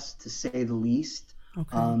process, to say the least. Okay.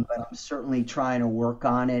 But I'm certainly trying to work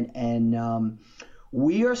on it, and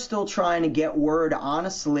we are still trying to get word,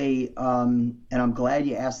 honestly, and I'm glad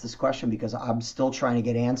you asked this question because I'm still trying to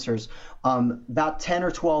get answers. About 10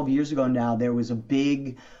 or 12 years ago now, there was a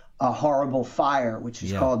big horrible fire, which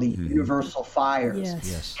is called the Universal Fires.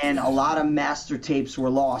 Yes. And a lot of master tapes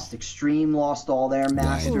were lost. Extreme lost all their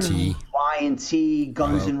masters. Y&T,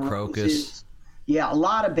 Guns N' Crocus. Roses. Yeah, a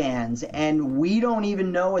lot of bands. And we don't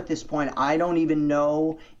even know at this point. I don't even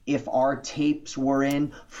know if our tapes were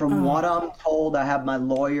in. From what I'm told, I have my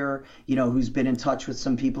lawyer, who's been in touch with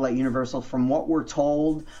some people at Universal. From what we're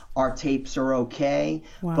told, our tapes are okay.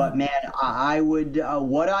 Wow. But man, I would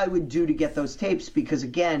what I would do to get those tapes, because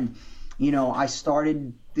again, I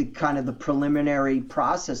started the preliminary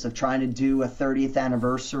process of trying to do a 30th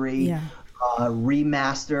anniversary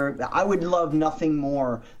remaster. I would love nothing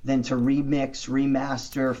more than to remix,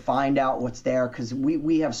 remaster, find out what's there, because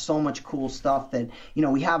we have so much cool stuff that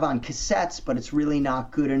we have on cassettes, but it's really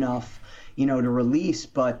not good enough to release.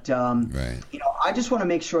 But I just want to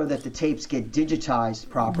make sure that the tapes get digitized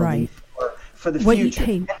properly for the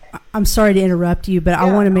future. I'm sorry to interrupt you, but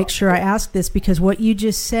I want to make sure I ask this, because what you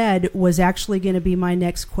just said was actually going to be my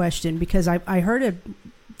next question, because I heard a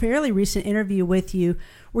fairly recent interview with you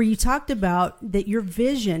where you talked about that your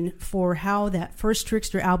vision for how that first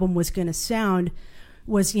Trixter album was going to sound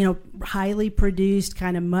was, highly produced,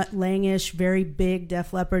 kind of Mutt Lange-ish, very big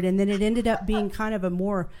Def Leppard, and then it ended up being kind of a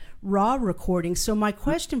more raw recording. So my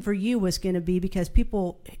question for you was going to be, because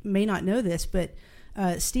people may not know this, but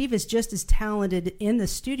Steve is just as talented in the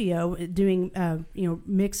studio doing,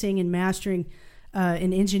 mixing and mastering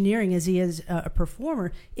and engineering as he is a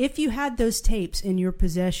performer. If you had those tapes in your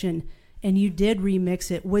possession and you did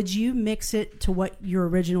remix it. Would you mix it to what your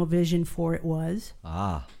original vision for it was?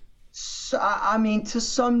 So, I mean, to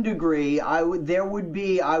some degree, I would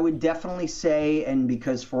definitely say, and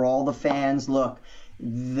because for all the fans, look,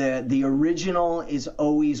 the original is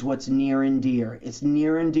always what's near and dear. It's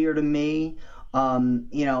near and dear to me.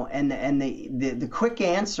 You know, and the quick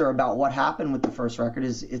answer about what happened with the first record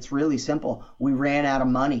is it's really simple. We ran out of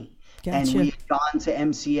money. Gotcha. And we had gone to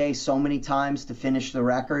MCA so many times to finish the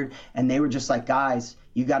record, and they were just like, guys,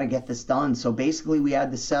 you got to get this done. So basically we had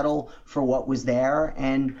to settle for what was there,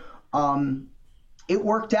 and it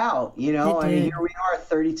worked out, you know. I mean, here we are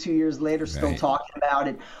 32 years later still talking about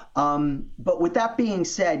it. But with that being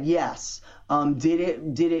said, yes. Did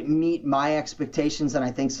it meet my expectations and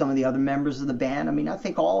I think some of the other members of the band? I mean, I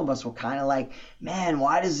think all of us were kind of like, man,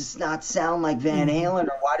 why does this not sound like Van Halen,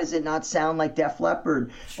 or why does it not sound like Def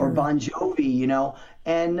Leppard or Bon Jovi, you know?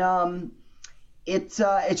 And it's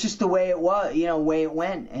just the way it was, you know, way it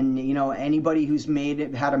went. And, you know, anybody who's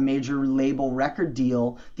had a major label record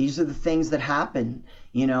deal, these are the things that happen,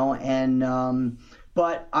 you know. And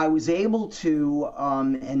but I was able to,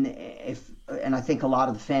 and I think a lot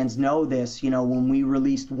of the fans know this, you know, when we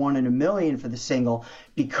released 1 in a Million for the single,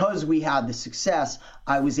 because we had the success,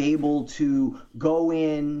 I was able to go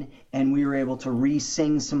in and we were able to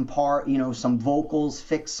re-sing some some vocals,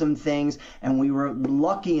 fix some things, and we were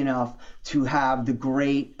lucky enough to have the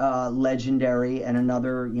great, legendary, and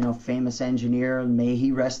another, you know, famous engineer, may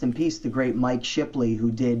he rest in peace, the great Mike Shipley,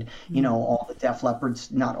 who did, you know, all the Def Leppard,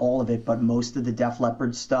 not all of it, but most of the Def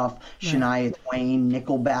Leppard stuff, Shania Twain,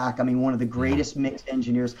 Nickelback, I mean, one of the greatest mix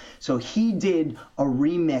engineers. So he did a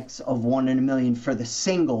remix of 1 in a Million for the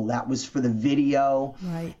single. That was for the video.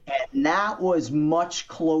 Right. And that was much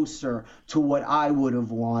closer to what I would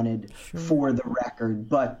have wanted for the record.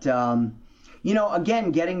 But, you know,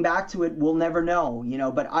 again, getting back to it, we'll never know, you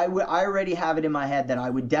know, but I already have it in my head that I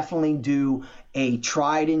would definitely do a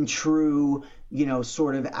tried and true, you know,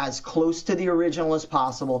 sort of as close to the original as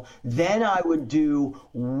possible. Then I would do,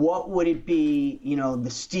 what would it be, you know,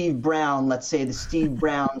 the Steve Brown, let's say the Steve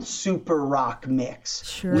Brown super rock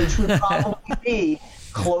mix, which would probably be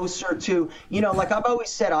closer to, you know, like I've always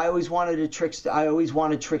said, I always wanted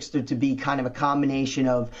Trixter to be kind of a combination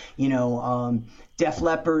of, you know, Def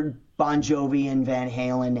Leppard, Bon Jovi, and Van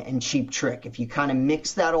Halen, and Cheap Trick. If you kind of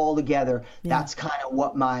mix that all together, that's kind of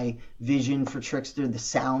what my vision for Trixter, the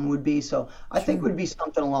sound, would be. So I think it would be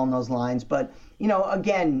something along those lines. But, you know,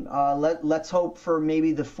 again, let's hope for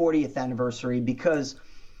maybe the 40th anniversary, because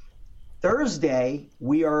Thursday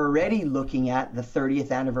we are already looking at the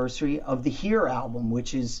 30th anniversary of the Here album,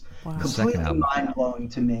 which is completely mind-blowing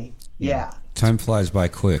to me. Yeah. Time flies by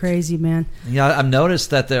quick. Crazy, man. Yeah, I've noticed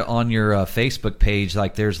that on your Facebook page,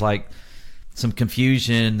 like there's like some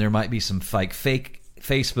confusion. There might be some fake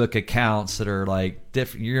Facebook accounts that are like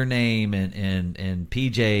different, your name and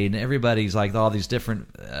PJ, and everybody's like all these different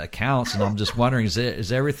accounts. And I'm just wondering,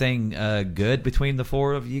 is everything good between the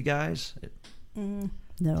four of you guys?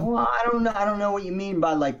 No. Well, I don't know what you mean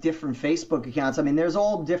by like different Facebook accounts. I mean, there's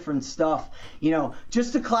all different stuff. You know,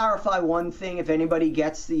 just to clarify one thing, if anybody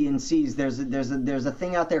gets and sees, there's a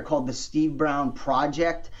thing out there called the Steve Brown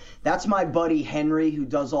Project. That's my buddy Henry, who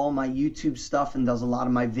does all my YouTube stuff and does a lot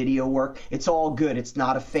of my video work. It's all good. It's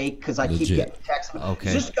not a fake, because I keep getting texts. Okay.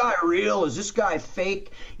 Is this guy real? Is this guy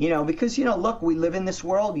fake? You know, because, you know, look, we live in this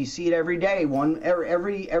world. You see it every day.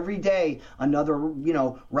 Every day, another, you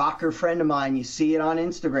know, rocker friend of mine, you see it on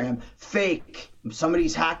Instagram. Fake.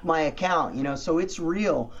 Somebody's hacked my account, you know, so it's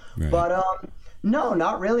real. Right. But no,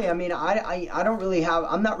 not really. I mean, I don't really have.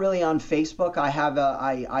 I'm not really on Facebook.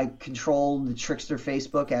 I control the Trixter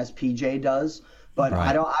Facebook, as PJ does, but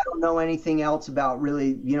I don't know anything else about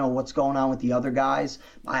really, you know, what's going on with the other guys.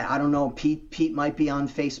 I don't know. Pete might be on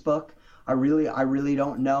Facebook. I really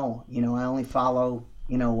don't know. You know, I only follow,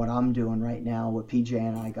 you know, what I'm doing right now, what PJ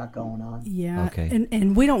and I got going on. Yeah. Okay.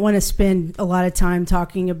 And we don't want to spend a lot of time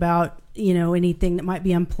talking about, you know, anything that might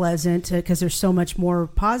be unpleasant, because there's so much more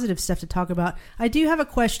positive stuff to talk about. I do have a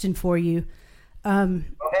question for you.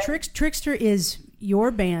 Trixter is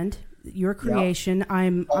your band, your creation. Yep. I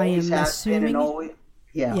am assuming.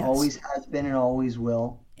 Always has been and always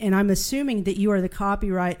will. And I'm assuming that you are the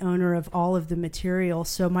copyright owner of all of the material.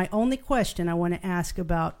 So my only question I want to ask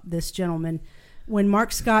about this gentleman, when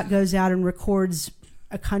Mark Scott goes out and records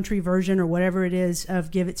a country version or whatever it is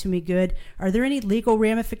of Give It To Me Good, are there any legal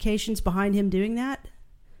ramifications behind him doing that?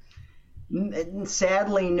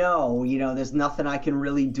 Sadly, no. You know, there's nothing I can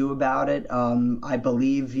really do about it. I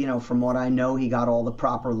believe, you know, from what I know, he got all the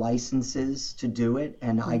proper licenses to do it,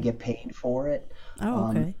 and I get paid for it. Oh,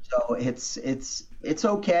 okay. So it's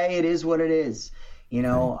okay. It is what it is.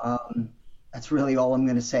 That's really all I'm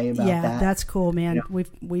going to say about that. Yeah, that's cool, man.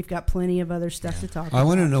 We've got plenty of other stuff to talk about. I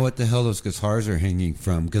want to know what the hell those guitars are hanging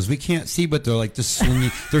from, because we can't see, but they're like just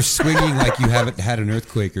swinging. They're swinging like you haven't had an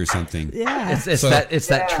earthquake or something. Yeah, it's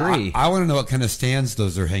that tree. I want to know what kind of stands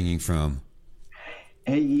those are hanging from.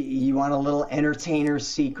 Hey, you want a little entertainer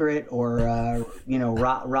secret or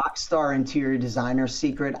rock star interior designer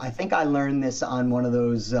secret? I think I learned this on one of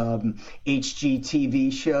those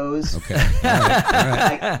HGTV shows. Okay, all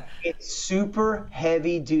right. Like, it's super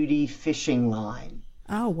heavy duty fishing line.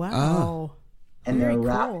 Oh wow. And Very they're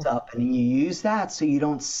wrapped cool. up, and you use that so you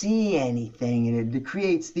don't see anything, and it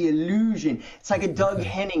creates the illusion. It's like a Doug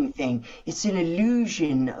Henning thing. It's an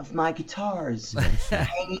illusion of my guitars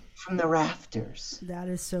hanging from the rafters. That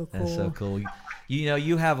is so cool. That's so cool.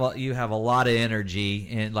 You have a lot of energy,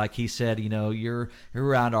 and like he said, you're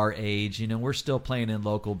around our age. We're still playing in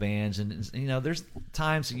local bands, and there's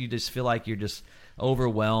times that you just feel like you're just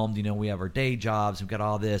overwhelmed. We have our day jobs, we've got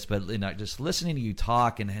all this, but just listening to you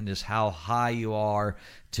talk and just how high you are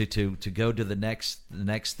to go to the next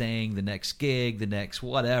thing, the next gig, the next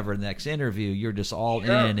whatever, the next interview, you're just all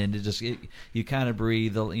in, and you kind of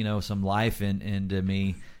breathe some life into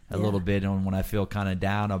me a little bit on when I feel kind of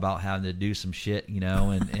down about having to do some shit,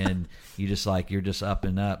 and you just you're just up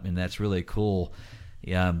and up, and that's really cool.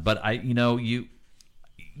 Yeah, but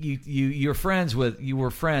you were friends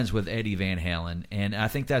with Eddie Van Halen, and I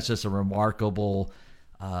think that's just a remarkable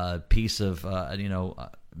piece of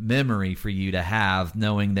memory for you to have,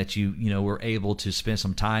 knowing that you were able to spend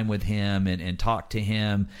some time with him and talk to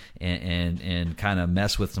him and kind of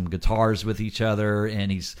mess with some guitars with each other, and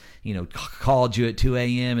he's called you at 2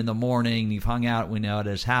 a.m. in the morning, you've hung out at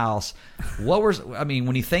his house.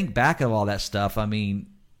 When you think back of all that stuff,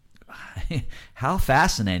 how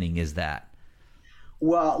fascinating is that?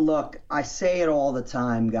 Well, look, I say it all the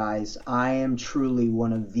time, guys. I am truly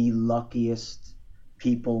one of the luckiest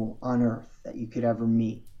people on earth that you could ever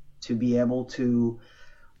meet, to be able to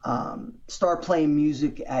start playing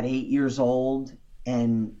music at 8 years old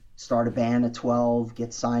and start a band at 12,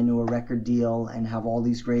 get signed to a record deal, and have all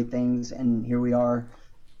these great things. And here we are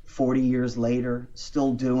 40 years later,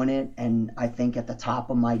 still doing it, and I think at the top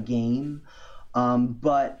of my game.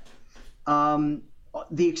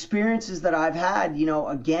 The experiences that I've had,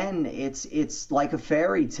 again, it's like a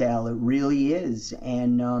fairy tale. It really is.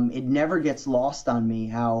 And it never gets lost on me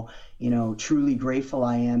how, truly grateful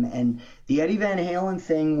I am. And the Eddie Van Halen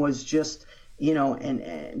thing was just,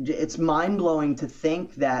 and it's mind blowing to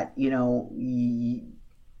think that,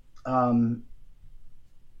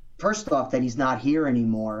 first off, that he's not here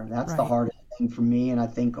anymore. That's the hardest thing for me. And I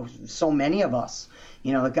think so many of us.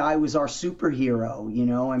 The guy was our superhero,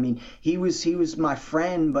 he was my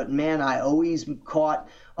friend, but man, I always caught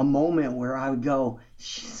a moment where I would go,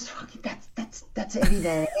 that's Eddie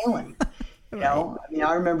Van Halen.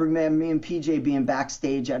 I remember, man, me and PJ being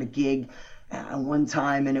backstage at a gig one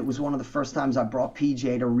time, and it was one of the first times I brought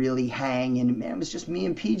PJ to really hang, and man, it was just me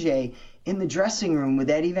and PJ in the dressing room with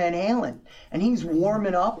Eddie Van Halen, and he's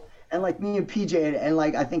warming up, and me and PJ, and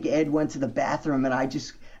I think Ed went to the bathroom, and I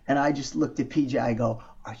just looked at PJ. I go,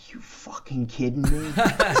 "Are you fucking kidding me?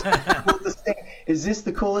 Is this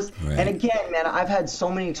the coolest?" Right. And again, man, I've had so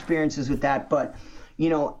many experiences with that. But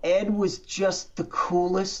Ed was just the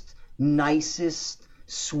coolest, nicest,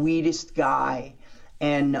 sweetest guy,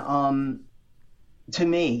 and to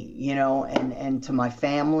me, and to my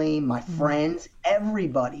family, my friends,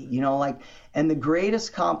 everybody, and the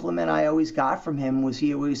greatest compliment I always got from him was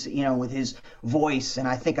he always, with his voice, and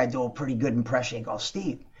I think I do a pretty good impression. He goes,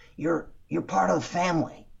 "Steve, you're part of the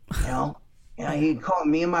family, he'd call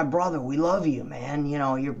me and my brother, we love you, man,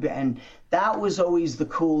 and that was always the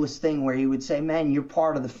coolest thing, where he would say, man, you're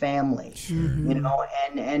part of the family,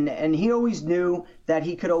 and he always knew that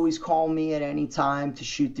he could always call me at any time to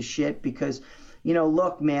shoot the shit, because,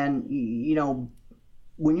 look, man,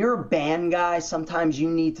 when you're a band guy, sometimes you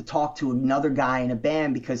need to talk to another guy in a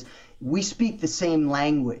band, because we speak the same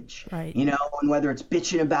language, right? And whether it's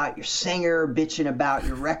bitching about your singer, bitching about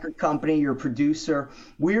your record company, your producer,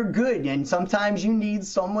 we're good. And sometimes you need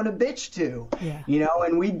someone to bitch to,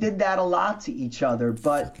 and we did that a lot to each other.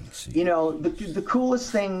 But, the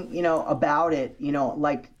coolest thing, about it,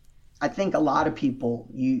 I think a lot of people,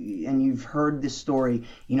 you've heard this story,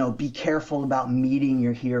 be careful about meeting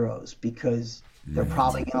your heroes, because they're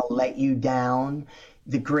probably going to let you down.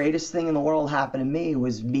 The greatest thing in the world happened to me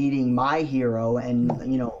was meeting my hero, and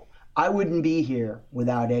I wouldn't be here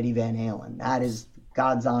without Eddie Van Halen. That is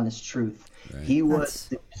God's honest truth. Right. He was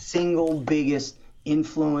the single biggest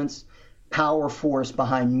influence, power force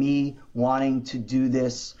behind me wanting to do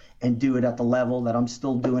this and do it at the level that I'm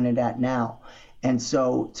still doing it at now. And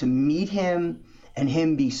so to meet him and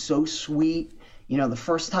him be so sweet, the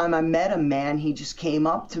first time I met him, man, he just came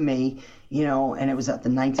up to me, and it was at the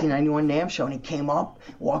 1991 NAMM show, and he came up,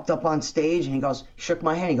 walked up on stage, and he goes, shook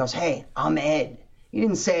my hand, he goes, "Hey, I'm Ed." He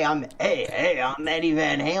didn't say, I'm Eddie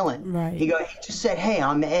Van Halen. Right. He just said, "Hey,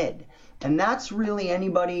 I'm Ed." And that's really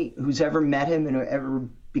anybody who's ever met him and ever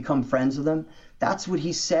become friends with him, that's what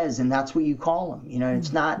he says, and that's what you call him.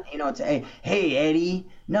 It's not, it's, hey, Eddie.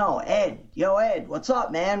 No, Ed. Yo, Ed, what's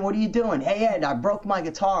up, man? What are you doing? Hey, Ed, I broke my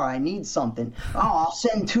guitar. I need something. Oh, I'll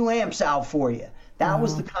send 2 amps out for you. That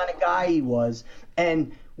was the kind of guy he was,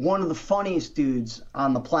 and one of the funniest dudes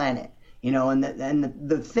on the planet.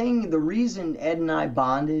 The reason Ed and I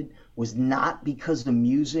bonded was not because of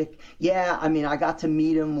music. Yeah, I mean, I got to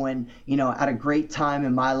meet him when, at a great time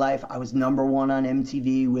in my life, I was #1 on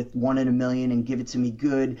MTV with 1 in a Million and Give It to Me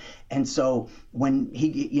Good. And so when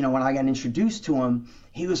when I got introduced to him,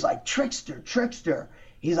 he was like, Trixter.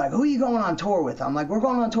 He's like, "Who are you going on tour with?" I'm like, "We're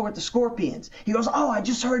going on tour with the Scorpions." He goes, "Oh, I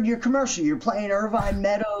just heard your commercial. You're playing Irvine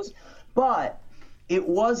Meadows." But it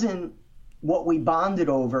wasn't what we bonded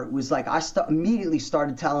over. It was like I immediately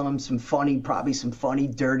started telling him probably some funny,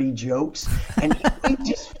 dirty jokes, and he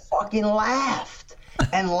just fucking laughed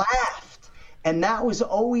and laughed. And that was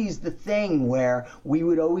always the thing where we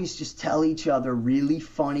would always just tell each other really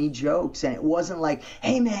funny jokes. And it wasn't like,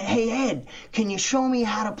 "Hey, man, hey, Ed, can you show me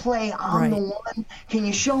how to play On the One? Can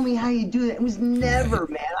you show me how you do that?" It was never,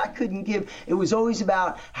 man. I couldn't give. It was always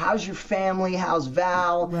about, how's your family? How's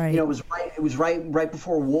Val? Right. It was right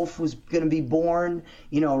before Wolf was going to be born.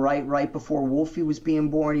 Right before Wolfie was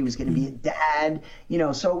being born, he was going to be a dad.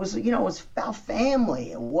 So it was, it was about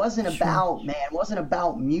family. It wasn't about, man, it wasn't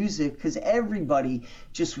about music, because everybody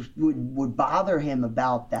just would bother him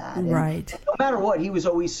about that. Right. And no matter what, he was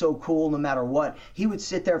always so cool. No matter what, he would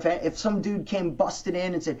sit there. If some dude came busted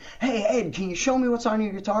in and said, "Hey, Ed, can you show me what's on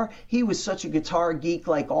your guitar?" He was such a guitar geek,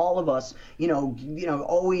 like all of us.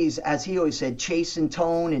 Always, as he always said, chasing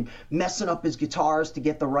tone and messing up his guitars to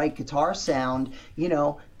get the right guitar sound.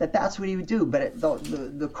 That's what he would do. But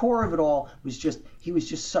the core of it all was just, he was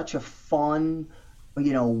just such a fun,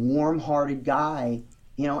 warm-hearted guy.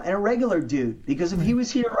 And a regular dude, because if he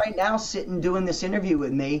was here right now sitting doing this interview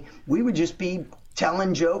with me, we would just be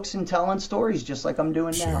telling jokes and telling stories just like I'm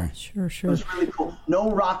doing now. Sure. It was really cool.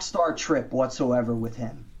 No rock star trip whatsoever with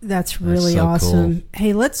him. That's really so awesome. cool.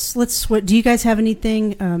 Hey, let's switch. Do you guys have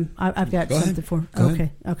anything? I've got Go something ahead. for. Go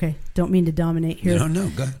Okay. Don't mean to dominate here. No,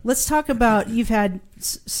 go ahead. Let's talk about, you've had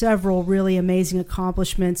several really amazing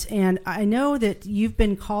accomplishments, and I know that you've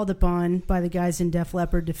been called upon by the guys in Def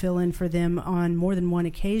Leppard to fill in for them on more than one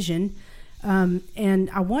occasion. And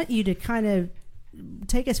I want you to kind of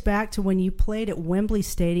take us back to when you played at Wembley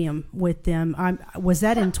Stadium with them. Was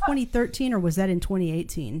that in 2013 or was that in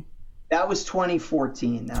 2018? That was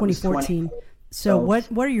 2014. 2014. So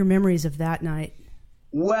what are your memories of that night?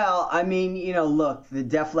 Well, I mean, look, the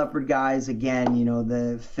Def Leppard guys, again,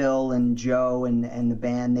 the Phil and Joe and the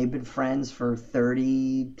band, they've been friends for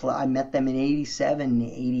 30, I met them in 87,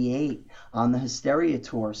 88 on the Hysteria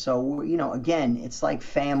tour. So, again, it's like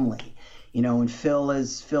family, and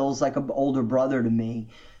Phil's like an older brother to me.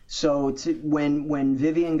 So when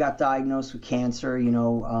Vivian got diagnosed with cancer,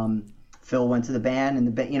 Phil went to the band,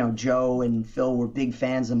 and Joe and Phil were big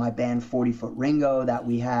fans of my band 40 Foot Ringo that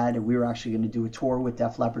we had, and we were actually going to do a tour with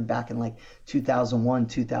Def Leppard back in like 2001,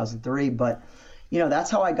 2003. But that's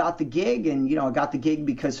how I got the gig, and I got the gig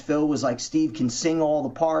because Phil was like, "Steve can sing all the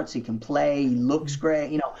parts, he can play, he looks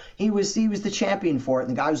great." He was the champion for it,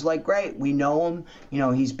 and the guy was like, "Great, we know him.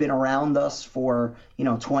 He's been around us for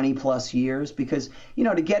 20 plus years." Because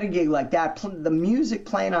to get a gig like that, the music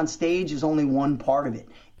playing on stage is only one part of it.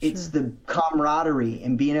 It's the camaraderie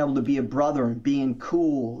and being able to be a brother and being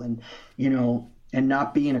cool and and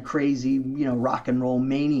not being a crazy rock and roll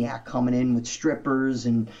maniac coming in with strippers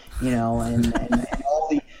and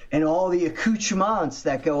and all the accoutrements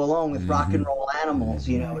that go along with rock and roll animals.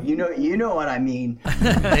 You know what I mean.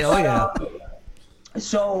 Oh yeah.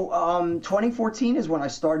 So 2014 is when I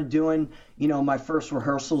started doing, my first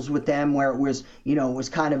rehearsals with them, where it was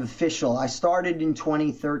kind of official. I started in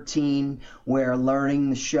 2013 where learning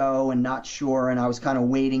the show and not sure, and I was kind of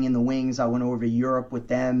waiting in the wings. I went over to Europe with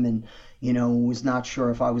them and, was not sure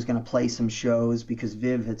if I was going to play some shows because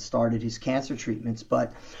Viv had started his cancer treatments.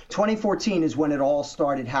 But 2014 is when it all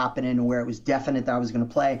started happening, where it was definite that I was going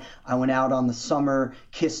to play. I went out on the summer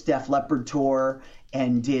Kiss Def Leppard tour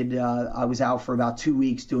and I was out for about 2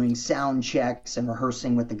 weeks doing sound checks and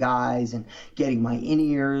rehearsing with the guys and getting my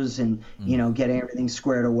in-ears and, getting everything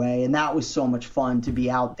squared away. And that was so much fun to be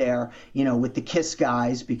out there, with the Kiss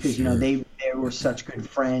guys because, they were such good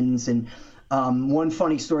friends. And One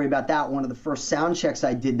funny story about that, one of the first sound checks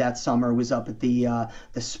I did that summer was up at the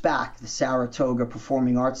SPAC, the Saratoga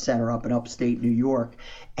Performing Arts Center up in upstate New York.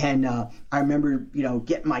 And I remember,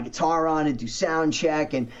 getting my guitar on and do sound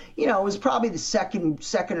check. And, it was probably the second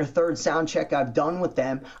or third sound check I've done with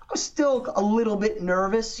them. I was still a little bit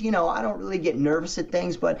nervous. I don't really get nervous at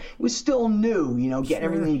things, but it was still new, getting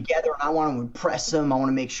everything together. And I want to impress them. I want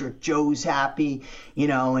to make sure Joe's happy,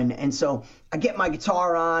 and so I get my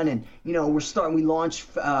guitar on and, we launch,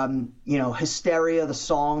 Hysteria, the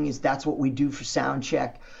song that's what we do for sound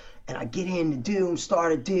check. And I get in the doom,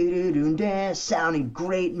 started do dance, sounding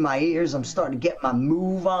great in my ears. I'm starting to get my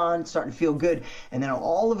move on, starting to feel good. And then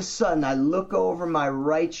all of a sudden, I look over my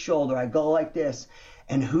right shoulder. I go like this,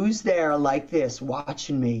 and who's there like this,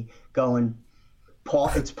 watching me, going,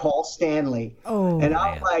 Paul? It's Paul Stanley. Oh, and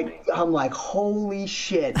I'm like, holy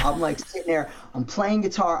shit! I'm like sitting there. I'm playing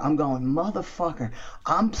guitar. I'm going, motherfucker.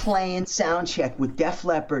 I'm playing sound check with Def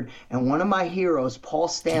Leppard, and one of my heroes, Paul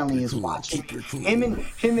Stanley, is watching me.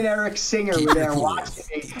 Him and Eric Singer were there watching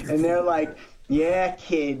me, and they're like, yeah,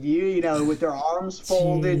 kid, with their arms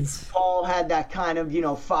folded. Jeez. Paul had that kind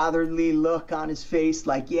of, fatherly look on his face,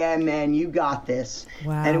 like, yeah, man, you got this.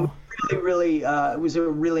 Wow. And it was really, it was a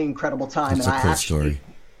really incredible time. That's a cool story.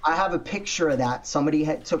 I have a picture of that. Somebody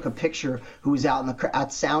took a picture who was out at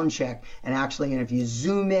soundcheck, and if you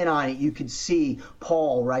zoom in on it, you could see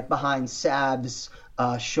Paul right behind Sab's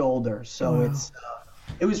shoulder. So wow.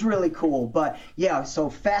 It was really cool. But yeah, so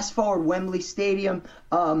fast forward, Wembley Stadium.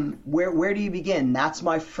 Where do you begin? That's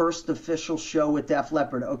my first official show with Def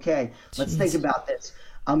Leppard. Okay, let's think about this.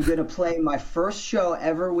 I'm going to play my first show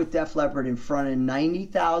ever with Def Leppard in front of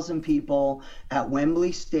 90,000 people at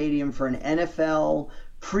Wembley Stadium for an NFL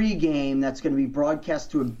pregame that's going to be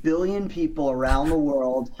broadcast to 1 billion people around the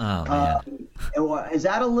world. Oh, man. Is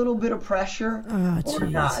that a little bit of pressure or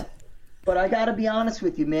geez. not? But I got to be honest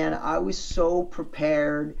with you, man. I was so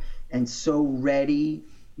prepared and so ready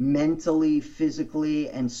mentally, physically,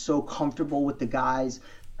 and so comfortable with the guys.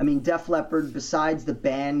 I mean, Def Leppard, besides the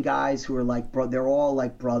band guys who are they're all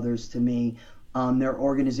like brothers to me. Their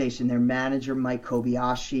organization, their manager, Mike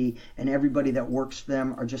Kobayashi, and everybody that works for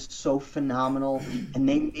them are just so phenomenal. And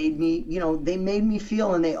they made me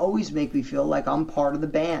feel, and they always make me feel like I'm part of the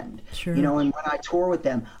band. Sure. And when I tour with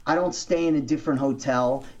them, I don't stay in a different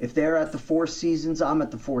hotel. If they're at the Four Seasons, I'm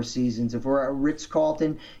at the Four Seasons. If we're at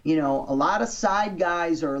Ritz-Carlton, a lot of side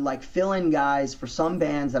guys or like fill-in guys for some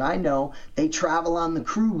bands that I know, they travel on the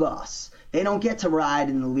crew bus. They don't get to ride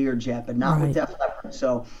in the Learjet, but not with Def Leppard.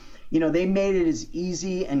 So, they made it as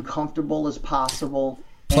easy and comfortable as possible.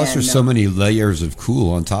 Plus, there's so many layers of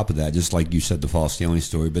cool on top of that. Just like you said, the Paul Stanley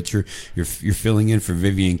story. But you're filling in for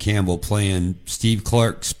Vivian Campbell, playing Steve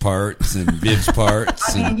Clark's parts and Viv's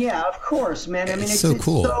parts. Yeah, of course, man. It's so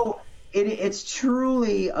cool. It's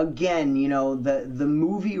truly, again, the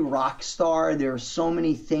movie Rockstar. There are so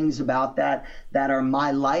many things about that are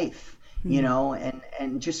my life.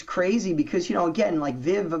 And just crazy because, again, like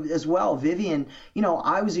Viv as well, Vivian,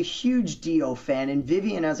 I was a huge Dio fan, and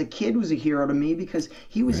Vivian as a kid was a hero to me because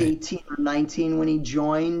he was 18 or 19 when he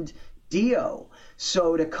joined Dio.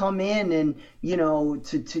 So to come in and,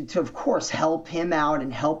 to of course help him out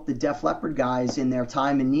and help the Def Leppard guys in their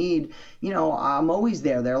time of need, I'm always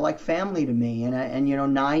there. They're like family to me.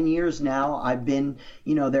 And 9 years now I've been,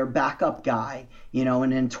 their backup guy,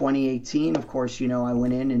 and in 2018, of course, I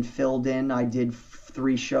went in and filled in. I did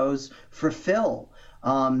 3 shows for Phil.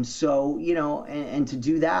 And to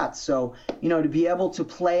do that. So, to be able to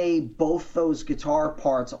play both those guitar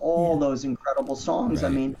parts, all those incredible songs.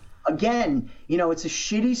 Right. Again, it's a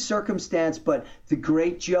shitty circumstance, but the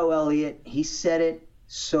great Joe Elliott, he said it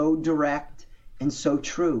so direct and so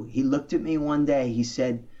true. He looked at me one day, he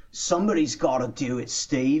said, "Somebody's got to do it,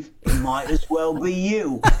 Steve. It might as well be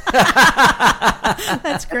you."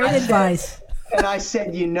 That's great advice. And I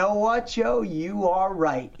said, "You know what, Joe? You are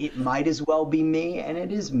right. It might as well be me, and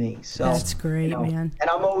it is me." So that's great, man. And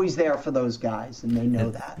I'm always there for those guys, and they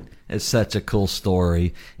know that. It's such a cool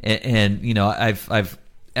story, and I've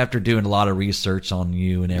after doing a lot of research on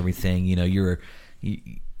you and everything, you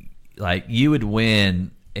would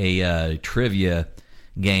win a trivia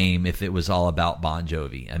game if it was all about Bon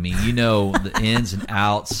Jovi. I mean, the ins and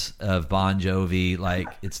outs of Bon Jovi like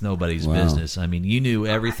it's nobody's business. I mean, you knew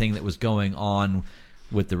everything that was going on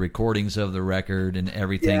with the recordings of the record and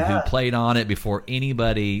everything, who played on it before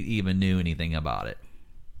anybody even knew anything about it.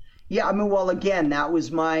 Yeah, well, again, that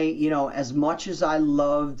was my, as much as I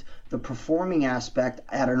loved the performing aspect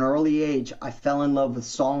at an early age, I fell in love with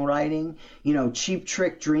songwriting. Cheap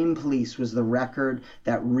Trick Dream Police was the record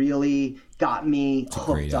that really got me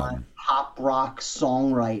hooked on pop rock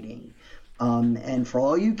songwriting. And for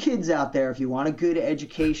all you kids out there, if you want a good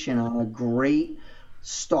education on a great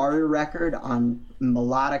starter record on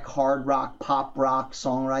melodic hard rock, pop rock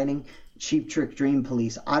songwriting, Cheap Trick Dream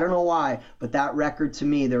Police. I don't know why, but that record to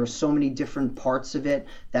me, there are so many different parts of it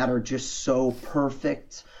that are just so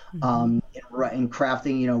perfect. In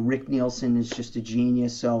crafting, Rick Nielsen is just a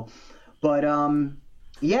genius. So, but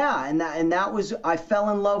yeah, and that was, I fell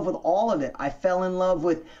in love with all of it. I fell in love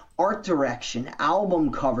with art direction,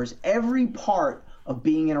 album covers, every part of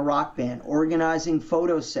being in a rock band, organizing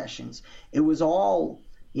photo sessions. It was all,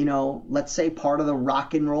 let's say part of the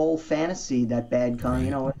rock and roll fantasy that Bad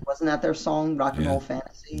Company, wasn't that their song, Rock and Roll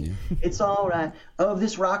Fantasy? Yeah. It's all right of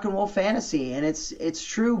this rock and roll fantasy, and it's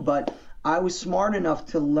true, but I was smart enough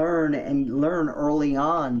to learn early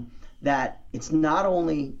on that it's not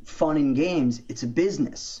only fun and games, it's a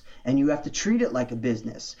business. And you have to treat it like a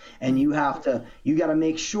business. And you got to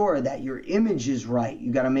make sure that your image is right.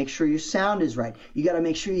 You got to make sure your sound is right. You got to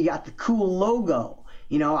make sure you got the cool logo.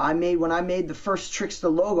 When I made the first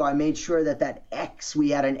Trixter logo, I made sure that X,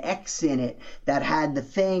 we had an X in it that had the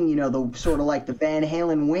thing, the sort of like the Van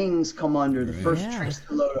Halen wings come under the first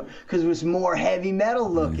Trixter logo, because it was more heavy metal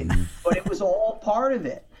looking, but it was all part of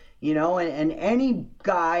it. And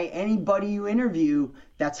anybody you interview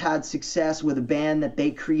that's had success with a band that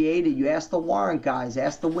they created, you ask the Warrant guys,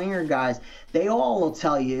 ask the Winger guys, they all will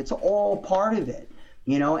tell you it's all part of it.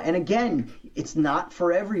 And again, it's not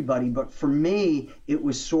for everybody, but for me, it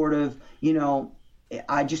was sort of,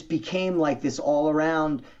 I just became like this all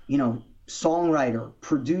around, songwriter,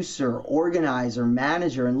 producer, organizer,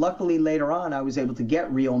 manager. And luckily later on, I was able to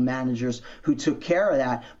get real managers who took care of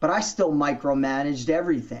that, but I still micromanaged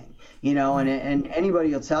everything. And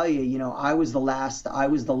anybody will tell you, I was the last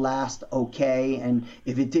okay, and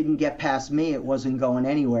if it didn't get past me, it wasn't going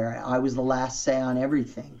anywhere. I was the last say on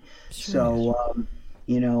everything. Sure. So,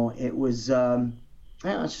 it was,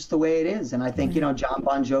 it's just the way it is. And I think, John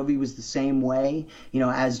Bon Jovi was the same way,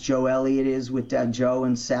 as Joe Elliott is with Joe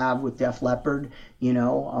and Sav with Def Leppard,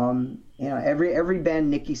 every band,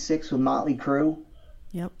 Nikki Sixx with Motley Crue.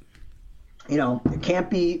 Yep. It can't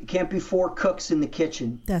be four cooks in the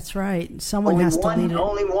kitchen. That's right. Someone has to lead it.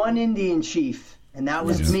 Only one Indian chief, and that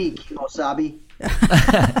was me, Kimosabe.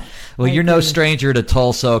 Well, you're no stranger to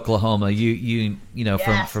Tulsa, Oklahoma. You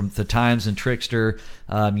from the times in Trixter,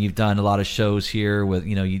 you've done a lot of shows here with,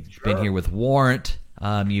 you've been here with Warrant.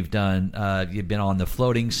 You've been on the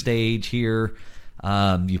floating stage here.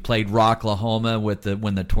 You played Rocklahoma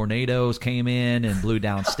when the tornadoes came in and blew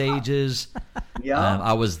down stages. Yeah,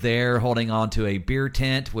 I was there holding on to a beer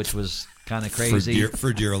tent, which was kind of crazy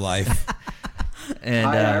for dear life.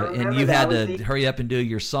 And you had to hurry up and do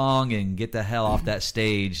your song and get the hell off that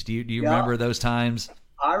stage. Do you remember those times?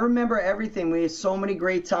 I remember everything. We had so many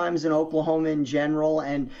great times in Oklahoma in general.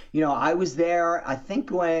 And, I was there, I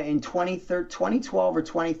think in 2012 or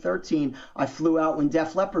 2013, I flew out when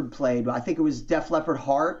Def Leppard played. I think it was Def Leppard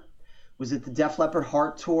Heart. Was it the Def Leppard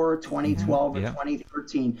Heart Tour 2012 or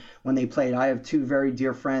 2013 when they played? I have two very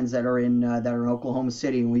dear friends that are in Oklahoma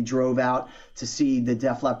City, and we drove out to see the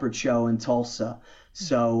Def Leppard show in Tulsa.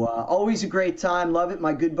 So always a great time. Love it.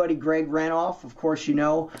 My good buddy Greg Renoff, of course, from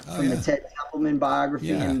the Ted Templeman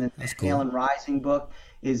biography and the Van Halen Rising book,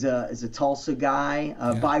 is a Tulsa guy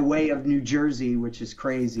by way of New Jersey, which is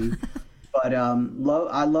crazy. But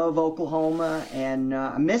I love Oklahoma, and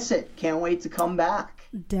I miss it. Can't wait to come back.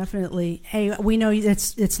 Definitely. Hey, we know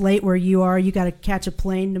it's late where you are. You got to catch a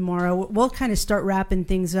plane tomorrow. We'll kind of start wrapping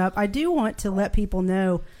things up. I do want to let people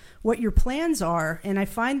know what your plans are, and I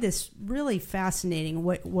find this really fascinating,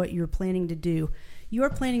 what you're planning to do. You are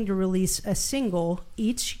planning to release a single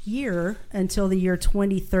each year until the year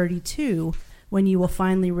 2032, when you will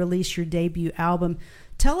finally release your debut album.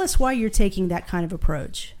 Tell us why you're taking that kind of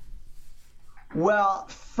approach. Well,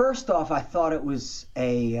 first off, I thought it was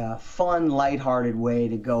a fun, lighthearted way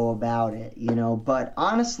to go about it, but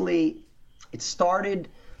honestly, it started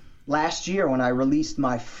last year when I released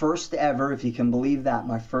my first ever, if you can believe that,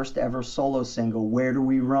 my first ever solo single, Where Do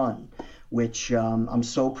We Run, which I'm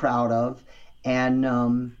so proud of.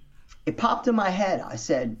 And it popped in my head. I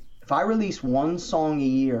said, if I release one song a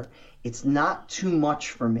year, it's not too much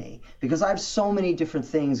for me, because I have so many different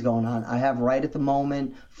things going on. I have right at the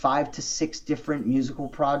moment 5 to 6 different musical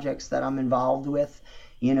projects that I'm involved with,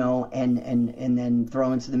 and then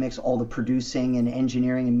throw into the mix all the producing and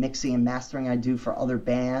engineering and mixing and mastering I do for other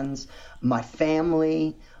bands, my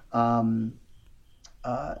family,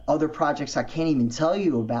 other projects I can't even tell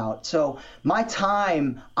you about. So my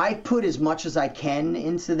time, I put as much as I can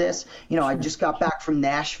into this. You know, I just got back from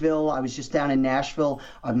Nashville. I was just down in Nashville.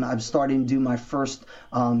 I'm starting to do my first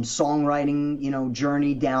songwriting, you know,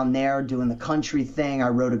 journey down there, doing the country thing. I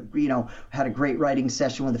wrote had a great writing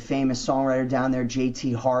session with a famous songwriter down there,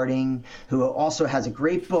 JT Harding, who also has a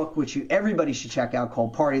great book, which everybody should check out,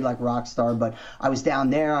 called Party Like a Rockstar. But I was down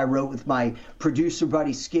there. I wrote with my producer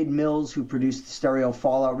buddy, Skid Mills, who produced the Stereo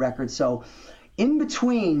Fallout record. So in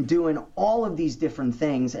between doing all of these different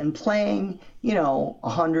things and playing, you know,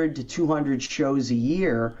 100 to 200 shows a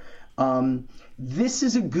year, this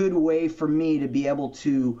is a good way for me to be able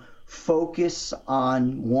to focus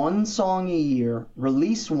on one song a year,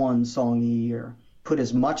 release one song a year, put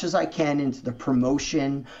as much as I can into the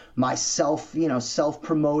promotion, myself, you know,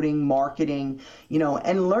 self-promoting, marketing, you know,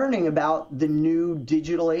 and learning about the new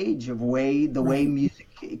digital age of the way music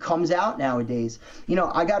comes out nowadays. You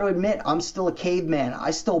know, I got to admit, I'm still a caveman.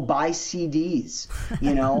 I still buy CDs,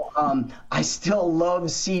 you know. I still love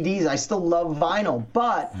CDs. I still love vinyl,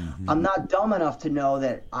 but I'm not dumb enough to know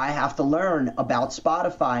that I have to learn about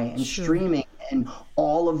Spotify and streaming and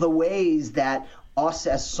all of the ways that us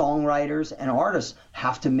as songwriters and artists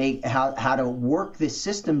have to make how to work this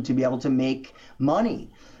system to be able to make money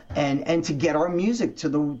and to get our music to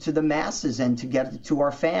the masses and to get it to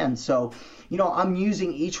our fans. So, you know, I'm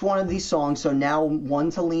using each one of these songs. So now One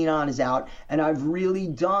to Lean On is out, and I've really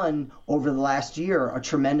done over the last year a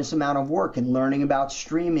tremendous amount of work in learning about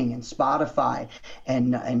streaming and Spotify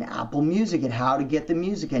and Apple Music and how to get the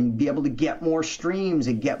music and be able to get more streams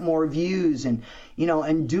and get more views and, you know,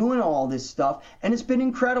 and doing all this stuff. And it's been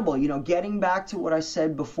incredible, you know, getting back to what I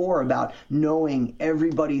said before about knowing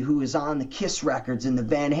everybody who is on the Kiss records and the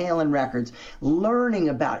Van Halen records, learning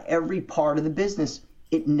about every part of the business.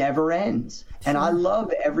 It never ends. And I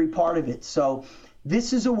love every part of it. So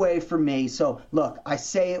this is a way for me. So look, I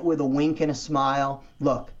say it with a wink and a smile.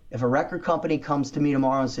 Look, if a record company comes to me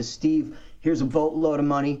tomorrow and says, Steve, here's a boatload of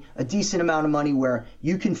money, a decent amount of money where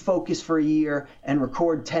you can focus for a year and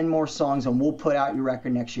record 10 more songs and we'll put out your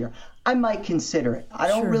record next year, I might consider it. I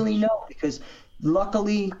don't really know, because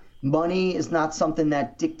luckily money is not something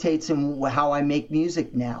that dictates in how I make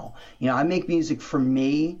music now. You know, I make music for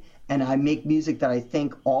me, and I make music that I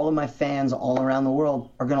think all of my fans all around the world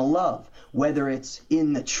are going to love. Whether it's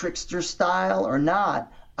in the Trixter style or not,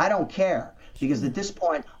 I don't care. Because at this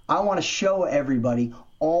point, I want to show everybody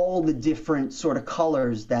all the different sort of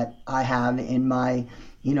colors that I have in my,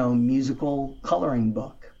 you know, musical coloring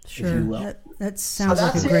book, if you will. That sounds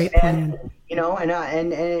like a great plan. You know,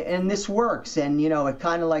 and this works. And, you know, it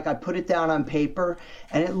kind of like I put it down on paper,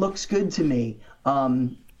 and it looks good to me.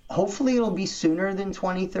 Hopefully it'll be sooner than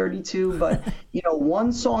 2032, but, you know,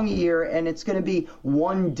 one song a year, and it's going to be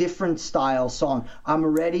one different style song. I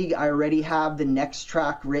already have the next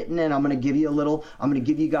track written, and I'm going to give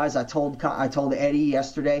you guys, I told Eddie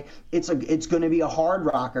yesterday, it's going to be a hard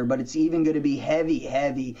rocker, but it's even going to be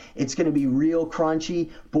heavy. It's going to be real crunchy,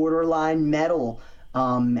 borderline metal.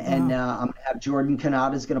 I'm going to have Jordan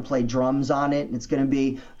Kanata's going to play drums on it, and it's going to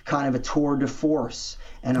be kind of a tour de force.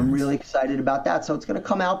 And I'm really excited about that. So it's going to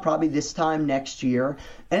come out probably this time next year.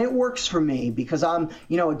 And it works for me because I'm,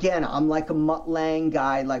 you know, again, I'm like a Mutt Lang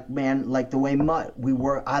guy, like the way Mutt,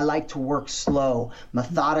 I like to work slow,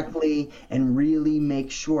 methodically, and really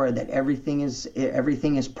make sure that everything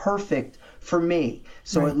is perfect for me.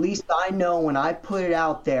 So at least I know when I put it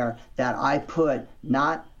out there that I put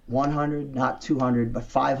not 100, not 200, but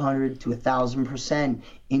 500 to 1,000%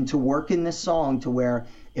 into working this song to where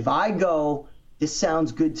if I go, this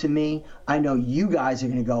sounds good to me, I know you guys are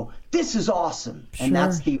going to go, this is awesome. And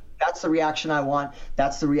that's the reaction I want.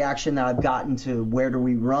 That's the reaction that I've gotten to Where Do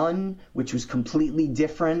We Run, which was completely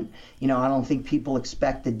different. You know, I don't think people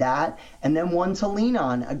expected that. And then One to Lean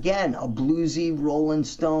On, again, a bluesy Rolling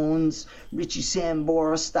Stones, Richie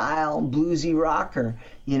Sambora style bluesy rocker,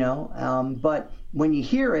 you know. But when you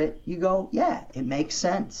hear it, you go, yeah, it makes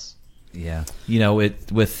sense. Yeah. You know,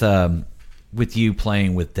 with you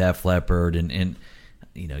playing with Def Leppard and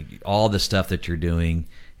you know all the stuff that you're doing,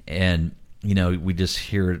 and you know we just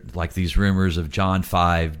hear like these rumors of John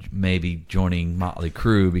 5 maybe joining Motley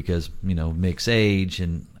Crue because you know Mick's age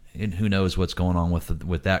and who knows what's going on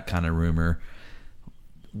with that kind of rumor.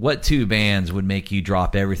 What two bands would make you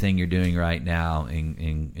drop everything you're doing right now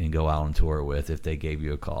and go out on tour with if they gave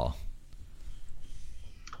you a call?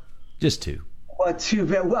 Just two. Well, Too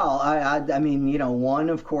bad. Well, I mean, one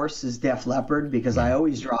of course is Def Leppard because I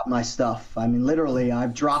always drop my stuff. I mean, literally,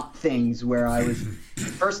 I've dropped things where I was.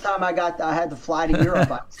 First time I had to fly to Europe.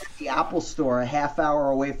 I was at the Apple store a half hour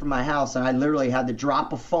away from my house, and I literally had to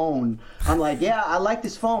drop a phone. I'm like, yeah, I like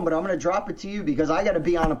this phone, but I'm going to drop it to you because I got to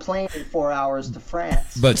be on a plane in 4 hours to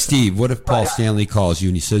France. But Steve, what if Paul Stanley calls you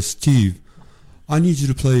and he says, Steve, I need you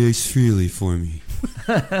to play Ace Frehley for me?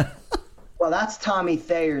 Well, that's Tommy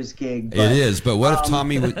Thayer's gig. But, it is, but what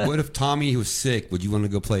if Tommy was sick? Would you want to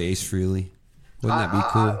go play Ace Frehley? Wouldn't that be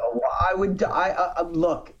cool? I would.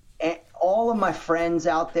 Look, all of my friends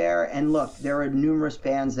out there, and look, there are numerous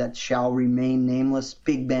bands that shall remain nameless,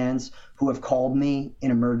 big bands who have called me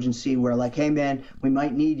in emergency. Where like, hey man, we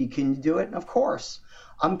might need you. Can you do it? And of course,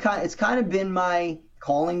 it's kind of been my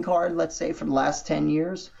calling card, let's say, for the last 10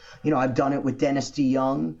 years. I've done it with Dennis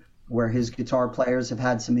DeYoung, where his guitar players have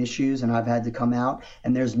had some issues and I've had to come out.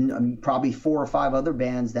 And there's probably 4 or 5 other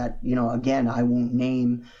bands that, again, I won't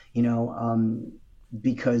name,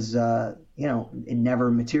 because, it never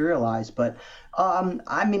materialized. But,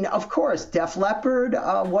 I mean, of course, Def Leppard,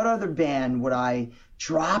 what other band would I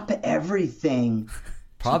drop everything?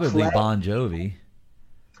 Probably Bon Jovi.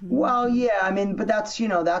 Well, yeah, I mean, but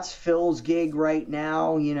that's Phil's gig right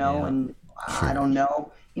now, and I don't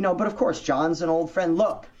know, but of course, John's an old friend.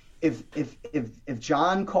 Look, if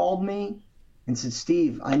John called me and said,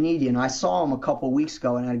 Steve, I need you, and I saw him a couple of weeks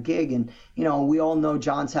ago and at a gig, and we all know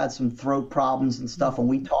John's had some throat problems and stuff, and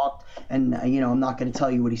we talked, and I'm not going to tell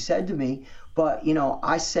you what he said to me, but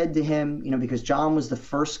I said to him, because John was the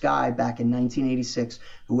first guy back in 1986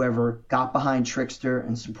 who ever got behind Trixter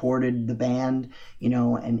and supported the band,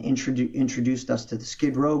 and introduced us to the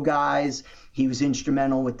Skid Row guys. He was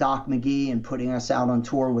instrumental with Doc McGee and putting us out on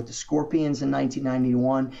tour with the Scorpions in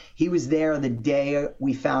 1991. He was there the day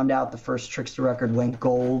we found out the first Trixter record went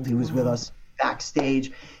gold. He was with us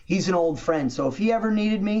backstage. He's an old friend. So if he ever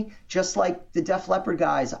needed me, just like the Def Leppard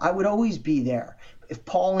guys, I would always be there. If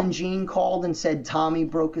Paul and Gene called and said, Tommy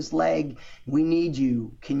broke his leg, we need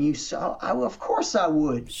you, can you? Of course I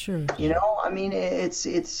would. Sure. I mean, it's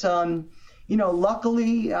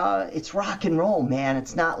luckily it's rock and roll, man.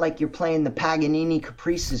 It's not like you're playing the Paganini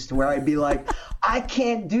Caprices to where I'd be like, I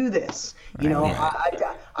can't do this.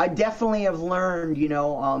 I definitely have learned,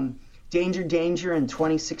 Danger Danger in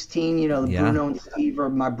 2016, Bruno and Steve are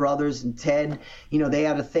my brothers, and Ted, they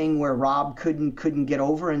had a thing where Rob couldn't get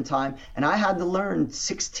over in time, and I had to learn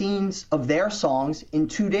 16 of their songs in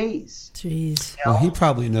 2 days. Jeez. Well, he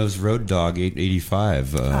probably knows Road Dogg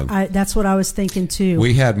 885. That's what I was thinking too.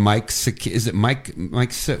 We had Mike, is it Mike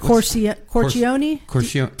Corcione?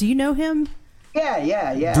 Corcione. Do you know him?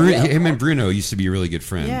 Yeah. Him and Bruno used to be really good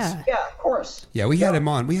friends. Yeah, of course. Yeah, we had him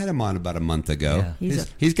on. We had him on about a month ago. Yeah.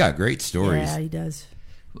 He's got great stories. Yeah, he does.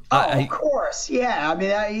 Of course. Yeah, I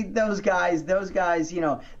mean, those guys,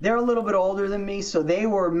 they're a little bit older than me, so they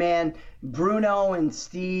were, man, Bruno and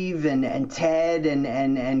Steve and Ted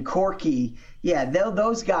and Corky. Yeah,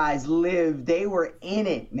 those guys lived. They were in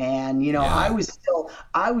it, man. I was still,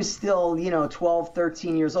 12,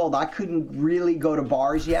 13 years old. I couldn't really go to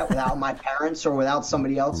bars yet without my parents or without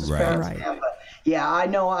somebody else's parents. Right. Yeah, but yeah, I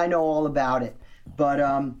know all about it. But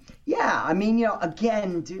yeah, I mean,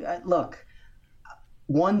 again, dude, look,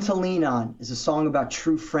 One to Lean On is a song about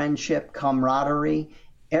true friendship, camaraderie.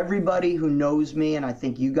 Everybody who knows me, and I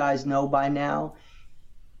think you guys know by now,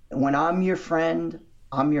 when I'm your friend,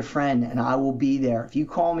 I'm your friend, and I will be there. If you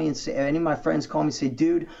call me and say, any of my friends call me and say,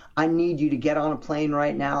 dude, I need you to get on a plane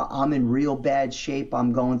right now. I'm in real bad shape.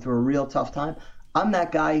 I'm going through a real tough time. I'm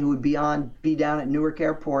that guy who would be down at Newark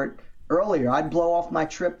Airport earlier. I'd blow off my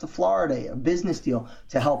trip to Florida, a business deal,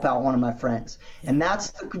 to help out one of my friends. And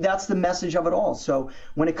that's the message of it all. So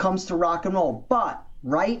when it comes to rock and roll, but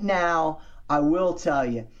right now, I will tell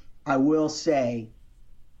you, I will say,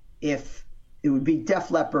 if it would be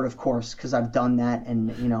Def Leppard, of course, because I've done that,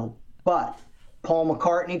 and but Paul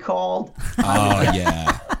McCartney called. Oh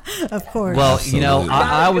yeah, of course. Well, Absolutely.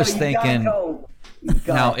 I was thinking,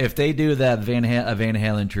 now if they do that Van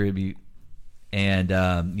Halen tribute, and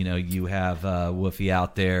you have Woofy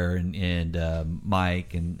out there and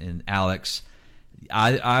Mike and Alex,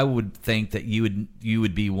 I would think that you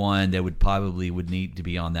would be one that would need to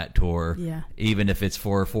be on that tour. Yeah. Even if it's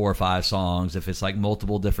for 4 or 5 songs, if it's like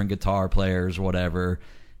multiple different guitar players or whatever,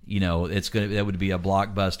 that would be a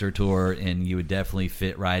blockbuster tour, and you would definitely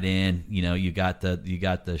fit right in. You got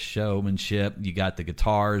the showmanship, you got the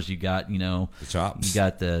guitars, you got the chops, you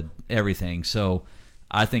got the everything. So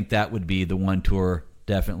I think that would be the one tour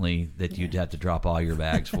definitely that you'd have to drop all your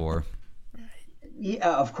bags for.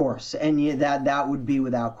 Yeah, of course, and that would be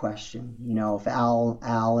without question. If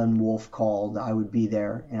Al and Wolf called, I would be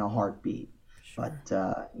there in a heartbeat. Sure.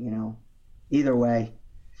 But either way,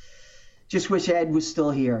 just wish Ed was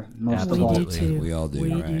still here. Most of all, we do too. We all do.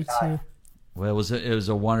 We right? do too. Well, it was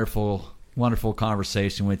a wonderful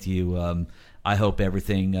conversation with you. I hope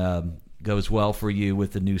everything goes well for you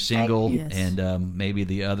with the new single and maybe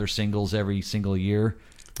the other singles every single year.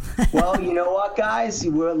 Well, you know what, guys?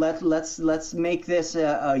 Let's make this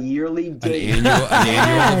a yearly date. An annual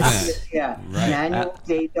event. Yeah, right. An annual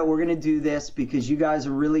date that we're going to do this because you guys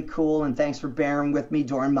are really cool, and thanks for bearing with me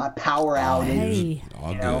during my power outage. Hey.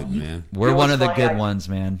 All good, man. We're one of the good ones,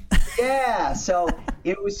 man. Yeah, so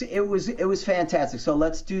it was fantastic. So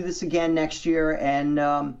let's do this again next year, and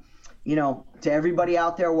to everybody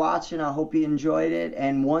out there watching, I hope you enjoyed it.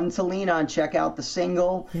 And One to Lean On, check out the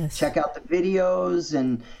single, check out the videos,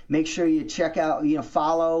 and make sure you check out,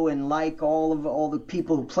 follow and like all the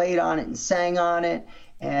people who played on it and sang on it.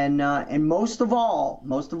 And most of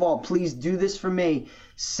all, please do this for me.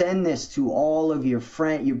 Send this to all of your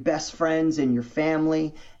best friends and your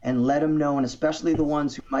family, and let them know, and especially the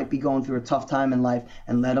ones who might be going through a tough time in life,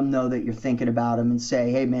 and let them know that you're thinking about them, and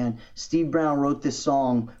say, hey man, Steve Brown wrote this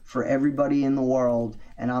song for everybody in the world,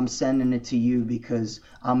 and I'm sending it to you because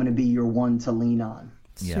I'm going to be your one to lean on.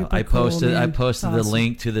 Yeah, Super I posted cool, the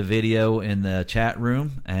link to the video in the chat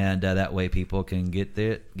room, and that way people can get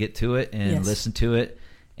to it and listen to it.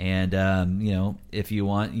 And if you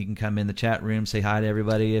want, you can come in the chat room, say hi to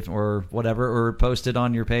everybody, or whatever, or post it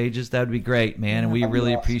on your pages. That would be great, man. And we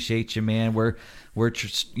really appreciate you, man. We're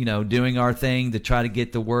doing our thing to try to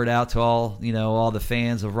get the word out to all the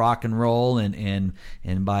fans of rock and roll, and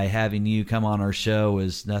by having you come on our show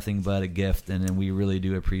is nothing but a gift, and we really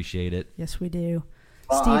do appreciate it. Yes, we do.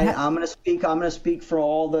 Well, Steve, I'm gonna speak for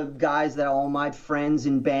all the guys all my friends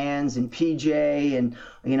in bands and PJ and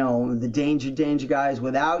the Danger guys.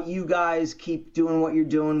 Without you guys keep doing what you're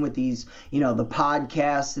doing with these the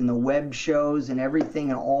podcasts and the web shows and everything,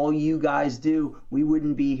 and all you guys do, we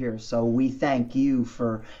wouldn't be here. So we thank you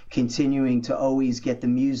for continuing to always get the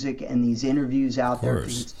music and these interviews out there,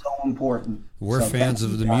 because it's so important. We're fans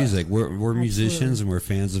of the music. We're musicians, and we're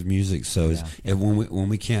fans of music. So when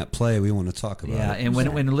we can't play, we want to talk about it. Yeah, and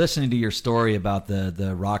when listening to your story about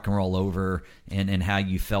the rock and roll over and how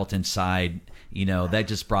you felt inside, that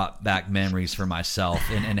just brought back memories for myself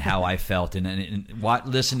and how I felt. And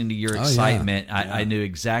listening to your excitement, I knew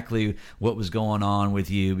exactly what was going on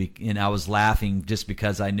with you, and I was laughing just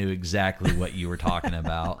because I knew exactly what you were talking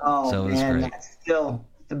about. So it was great. That's still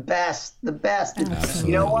the best. Absolutely.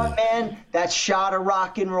 You know what, man? That shot of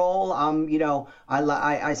rock and roll.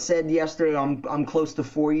 I said yesterday I'm close to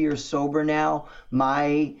 4 years sober now.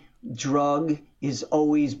 My drug has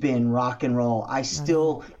always been rock and roll. I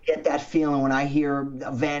still get that feeling when I hear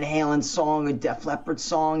a Van Halen song, a Def Leppard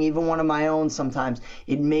song, even one of my own sometimes.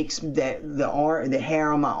 It makes the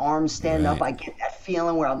hair on my arms stand up. I get that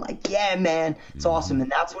feeling where I'm like, yeah, man, it's awesome.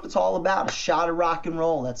 And that's what it's all about, a shot of rock and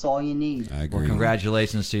roll. That's all you need. I agree. Well,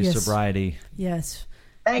 congratulations to sobriety. Yes.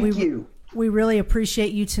 Thank you. We really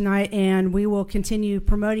appreciate you tonight, and we will continue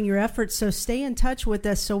promoting your efforts. So stay in touch with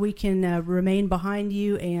us so we can remain behind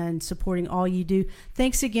you and supporting all you do.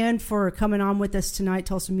 Thanks again for coming on with us tonight,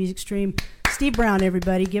 Tulsa Music Stream. Steve Brown,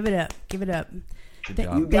 everybody, give it up. Give it up. Thank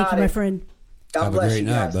you, my friend. God bless you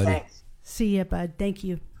guys. Buddy. Thanks. See you, bud. Thank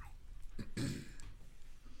you.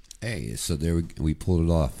 Hey, so there we pulled it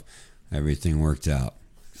off. Everything worked out.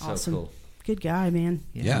 So Awesome. cool. Good guy, man.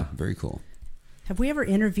 Yeah, very cool. Have we ever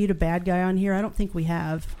interviewed a bad guy on here? I don't think we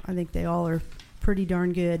have. I think they all are pretty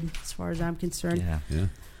darn good as far as I'm concerned. Yeah.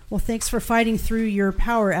 Well, thanks for fighting through your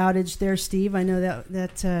power outage there, Steve. I know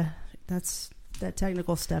that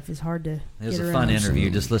technical stuff is hard to It was get a around. fun interview.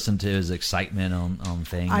 Just listen to his excitement on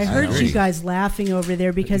things. I heard agree. you guys laughing over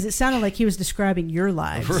there because it sounded like he was describing your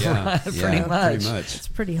lives. Pretty much. It's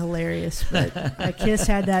pretty hilarious, but Kiss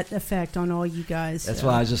had that effect on all you guys. That's so.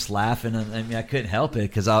 why I was just laughing. I mean, I couldn't help it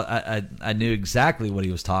because I knew exactly what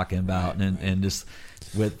he was talking about, and just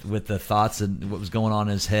with the thoughts and what was going on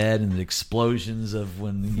in his head and the explosions of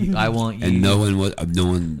when I want you, and knowing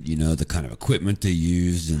the kind of equipment they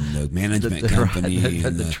used and the management company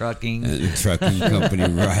and the trucking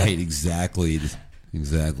company, right? Exactly.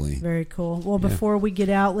 Very cool. Well, before we get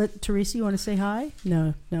out, Teresa, you want to say hi?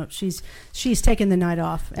 No, she's taking the night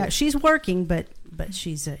off. She's working, but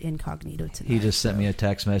she's incognito tonight. He just sent me a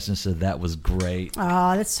text message and said that was great.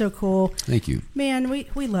 Oh, that's so cool. Thank you. Man,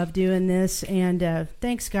 we love doing this, and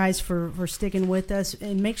thanks, guys, for sticking with us.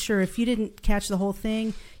 And make sure, if you didn't catch the whole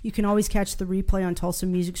thing, you can always catch the replay on Tulsa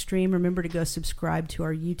Music Stream. Remember to go subscribe to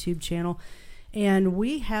our YouTube channel. And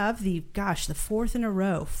we have the fourth in a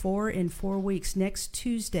row, 4 in 4 weeks. Next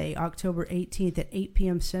Tuesday, October 18th at 8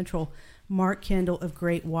 p.m. Central, Mark Kendall of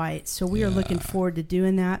Great White. So we are looking forward to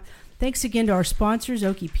doing that. Thanks again to our sponsors,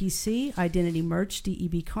 Okie PC, Identity Merch,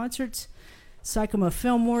 DEB Concerts, Sycamore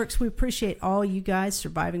Filmworks. We appreciate all you guys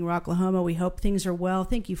surviving Rocklahoma. We hope things are well.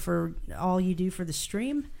 Thank you for all you do for the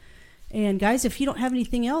stream. And guys, if you don't have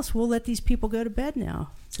anything else, we'll let these people go to bed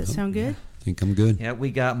now. Does that sound good? I think I'm good. Yeah, we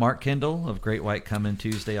got Mark Kendall of Great White coming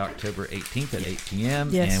Tuesday, October 18th at 8 p.m.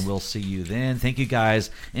 Yes. And we'll see you then. Thank you, guys.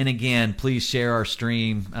 And again, please share our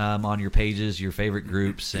stream on your pages, your favorite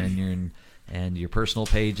groups, and your personal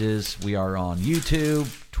pages. We are on YouTube,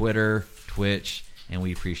 Twitter, Twitch, and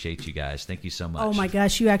we appreciate you guys. Thank you so much. Oh my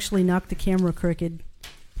gosh, you actually knocked the camera crooked.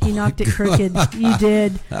 He knocked it crooked. You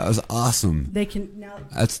did. That was awesome. They can now.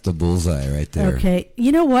 That's the bullseye right there. Okay.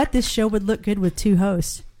 You know what? This show would look good with 2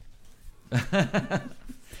 hosts.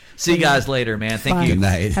 See you guys later, man. Thank Bye. you. Good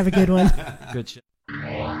night. Have a good one. Good show.